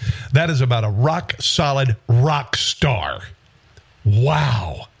 That is about a rock-solid rock star.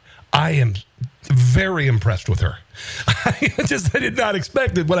 Wow. I am very impressed with her. I did not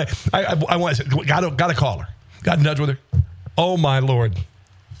expect it. When I want to say, got to call her. Got to nudge with her. Oh, my Lord.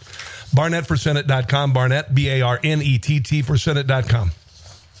 BarnettForSenate.com. Barnett, BARNETT for Senate.com.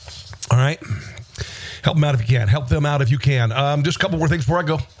 All right. Help them out if you can. Help them out if you can. Just a couple more things before I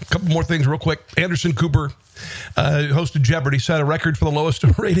go. A couple more things real quick. Anderson Cooper, hosted Jeopardy, set a record for the lowest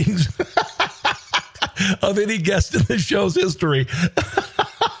ratings of any guest in the show's history.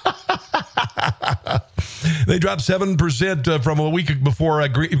 They dropped 7% from a week before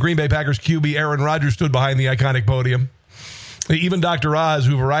Green Bay Packers QB Aaron Rodgers stood behind the iconic podium. Even Dr. Oz,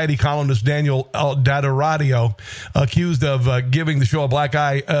 who Variety columnist Daniel Dadaradio accused of giving the show a black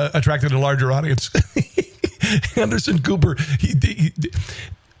eye, attracted a larger audience. Anderson Cooper,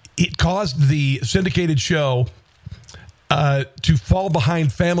 it caused the syndicated show to fall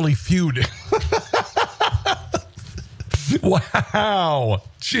behind Family Feud. Wow.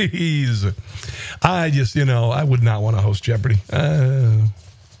 Jeez. I would not want to host Jeopardy.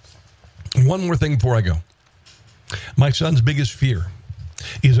 One more thing before I go. My son's biggest fear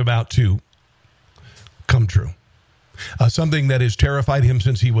is about to come true. Something that has terrified him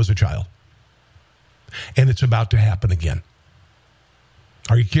since he was a child. And it's about to happen again.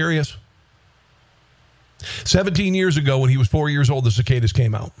 Are you curious? 17 years ago, when he was 4 years old, the cicadas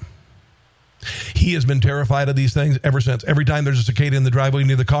came out. He has been terrified of these things ever since. Every time there's a cicada in the driveway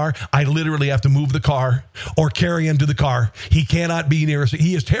near the car, I literally have to move the car or carry him to the car. He cannot be near us.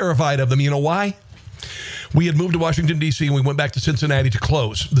 He is terrified of them. You know why? We had moved to Washington, D.C., and we went back to Cincinnati to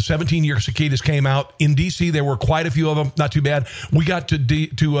close. The 17-year cicadas came out. In D.C., there were quite a few of them. Not too bad. We got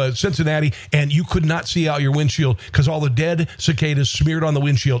to Cincinnati, and you could not see out your windshield because all the dead cicadas smeared on the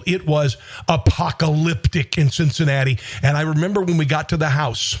windshield. It was apocalyptic in Cincinnati. And I remember when we got to the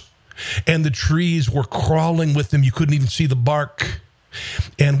house, and the trees were crawling with them. You couldn't even see the bark.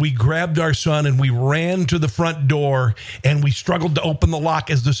 And we grabbed our son and we ran to the front door and we struggled to open the lock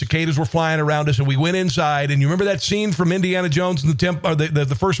as the cicadas were flying around us. And we went inside. And you remember that scene from Indiana Jones in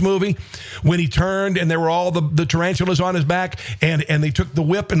the first movie when he turned and there were all the tarantulas on his back and they took the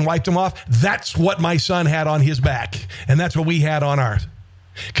whip and wiped them off? That's what my son had on his back. And that's what we had on ours.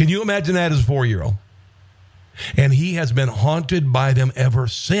 Can you imagine that as a 4-year-old? And he has been haunted by them ever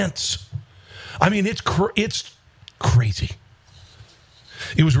since. I mean, it's crazy.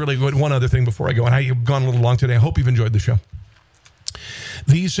 It was really good. One other thing before I go, and I've gone a little long today. I hope you've enjoyed the show.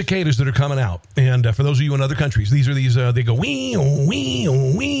 These cicadas that are coming out, and for those of you in other countries, they go wee, oh, wee,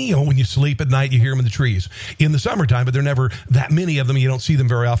 oh, wee, oh. When you sleep at night, you hear them in the trees. In the summertime, but there are never that many of them. You don't see them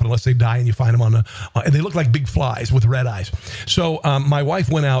very often unless they die and you find them and they look like big flies with red eyes. So my wife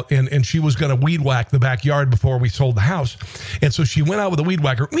went out and she was going to weed whack the backyard before we sold the house. And so she went out with a weed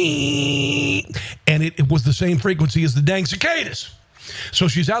whacker, wee, and it was the same frequency as the dang cicadas. So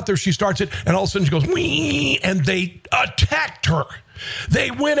she's out there, she starts it, and all of a sudden she goes, wee, and they attacked her.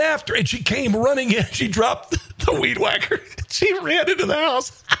 They went after her, and she came running in. She dropped the weed whacker. She ran into the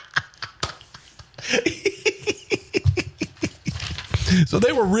house. So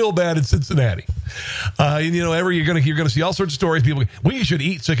they were real bad in Cincinnati. And you're going to see all sorts of stories. People, we should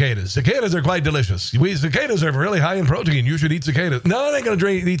eat cicadas. Cicadas are quite delicious. Cicadas are really high in protein. You should eat cicadas. No, they ain't going to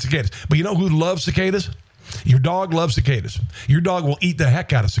eat cicadas. But you know who loves cicadas? Your dog loves cicadas. Your dog will eat the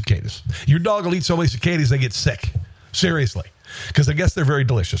heck out of cicadas. Your dog will eat so many cicadas they get sick. Seriously. Because I guess they're very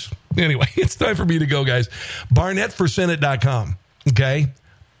delicious. Anyway, it's time for me to go, guys. BarnettForSenate.com. Okay?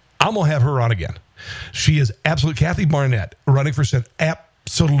 I'm going to have her on again. She is absolutely, Kathy Barnett, running for Senate,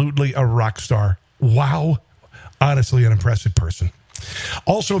 absolutely a rock star. Wow. Honestly, an impressive person.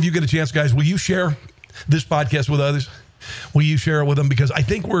 Also, if you get a chance, guys, will you share this podcast with others? Will you share it with them? Because I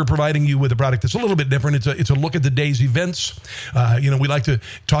think we're providing you with a product that's a little bit different. It's a look at the day's events. We like to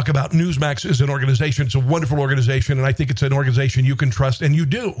talk about Newsmax as an organization. It's a wonderful organization, and I think it's an organization you can trust, and you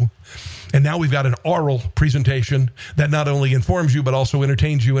do. And now we've got an oral presentation that not only informs you, but also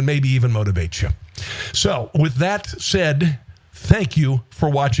entertains you and maybe even motivates you. So with that said, thank you for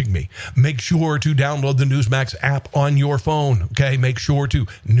watching me. Make sure to download the Newsmax app on your phone, okay? Make sure to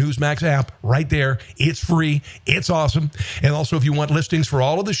Newsmax app right there. It's free. It's awesome. And also, if you want listings for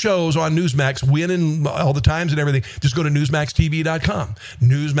all of the shows on Newsmax, when and all the times and everything, just go to NewsmaxTV.com.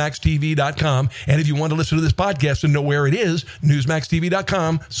 NewsmaxTV.com. And if you want to listen to this podcast and know where it is,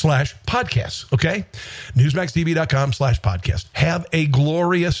 NewsmaxTV.com/podcasts, okay? NewsmaxTV.com/podcast. Have a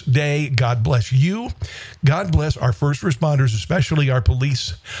glorious day. God bless you. God bless our first responders, especially our police.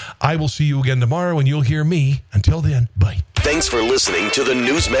 I will see you again tomorrow, and you'll hear me. Until then, bye. Thanks for listening to the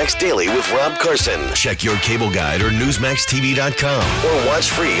Newsmax Daily with Rob Carson. Check your cable guide or NewsmaxTV.com or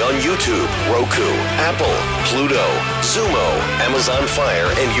watch free on YouTube, Roku, Apple, Pluto, Zumo, Amazon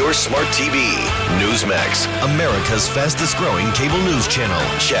Fire, and your smart TV. Newsmax, America's fastest growing cable news channel.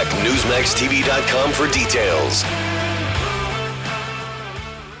 Check NewsmaxTV.com for details.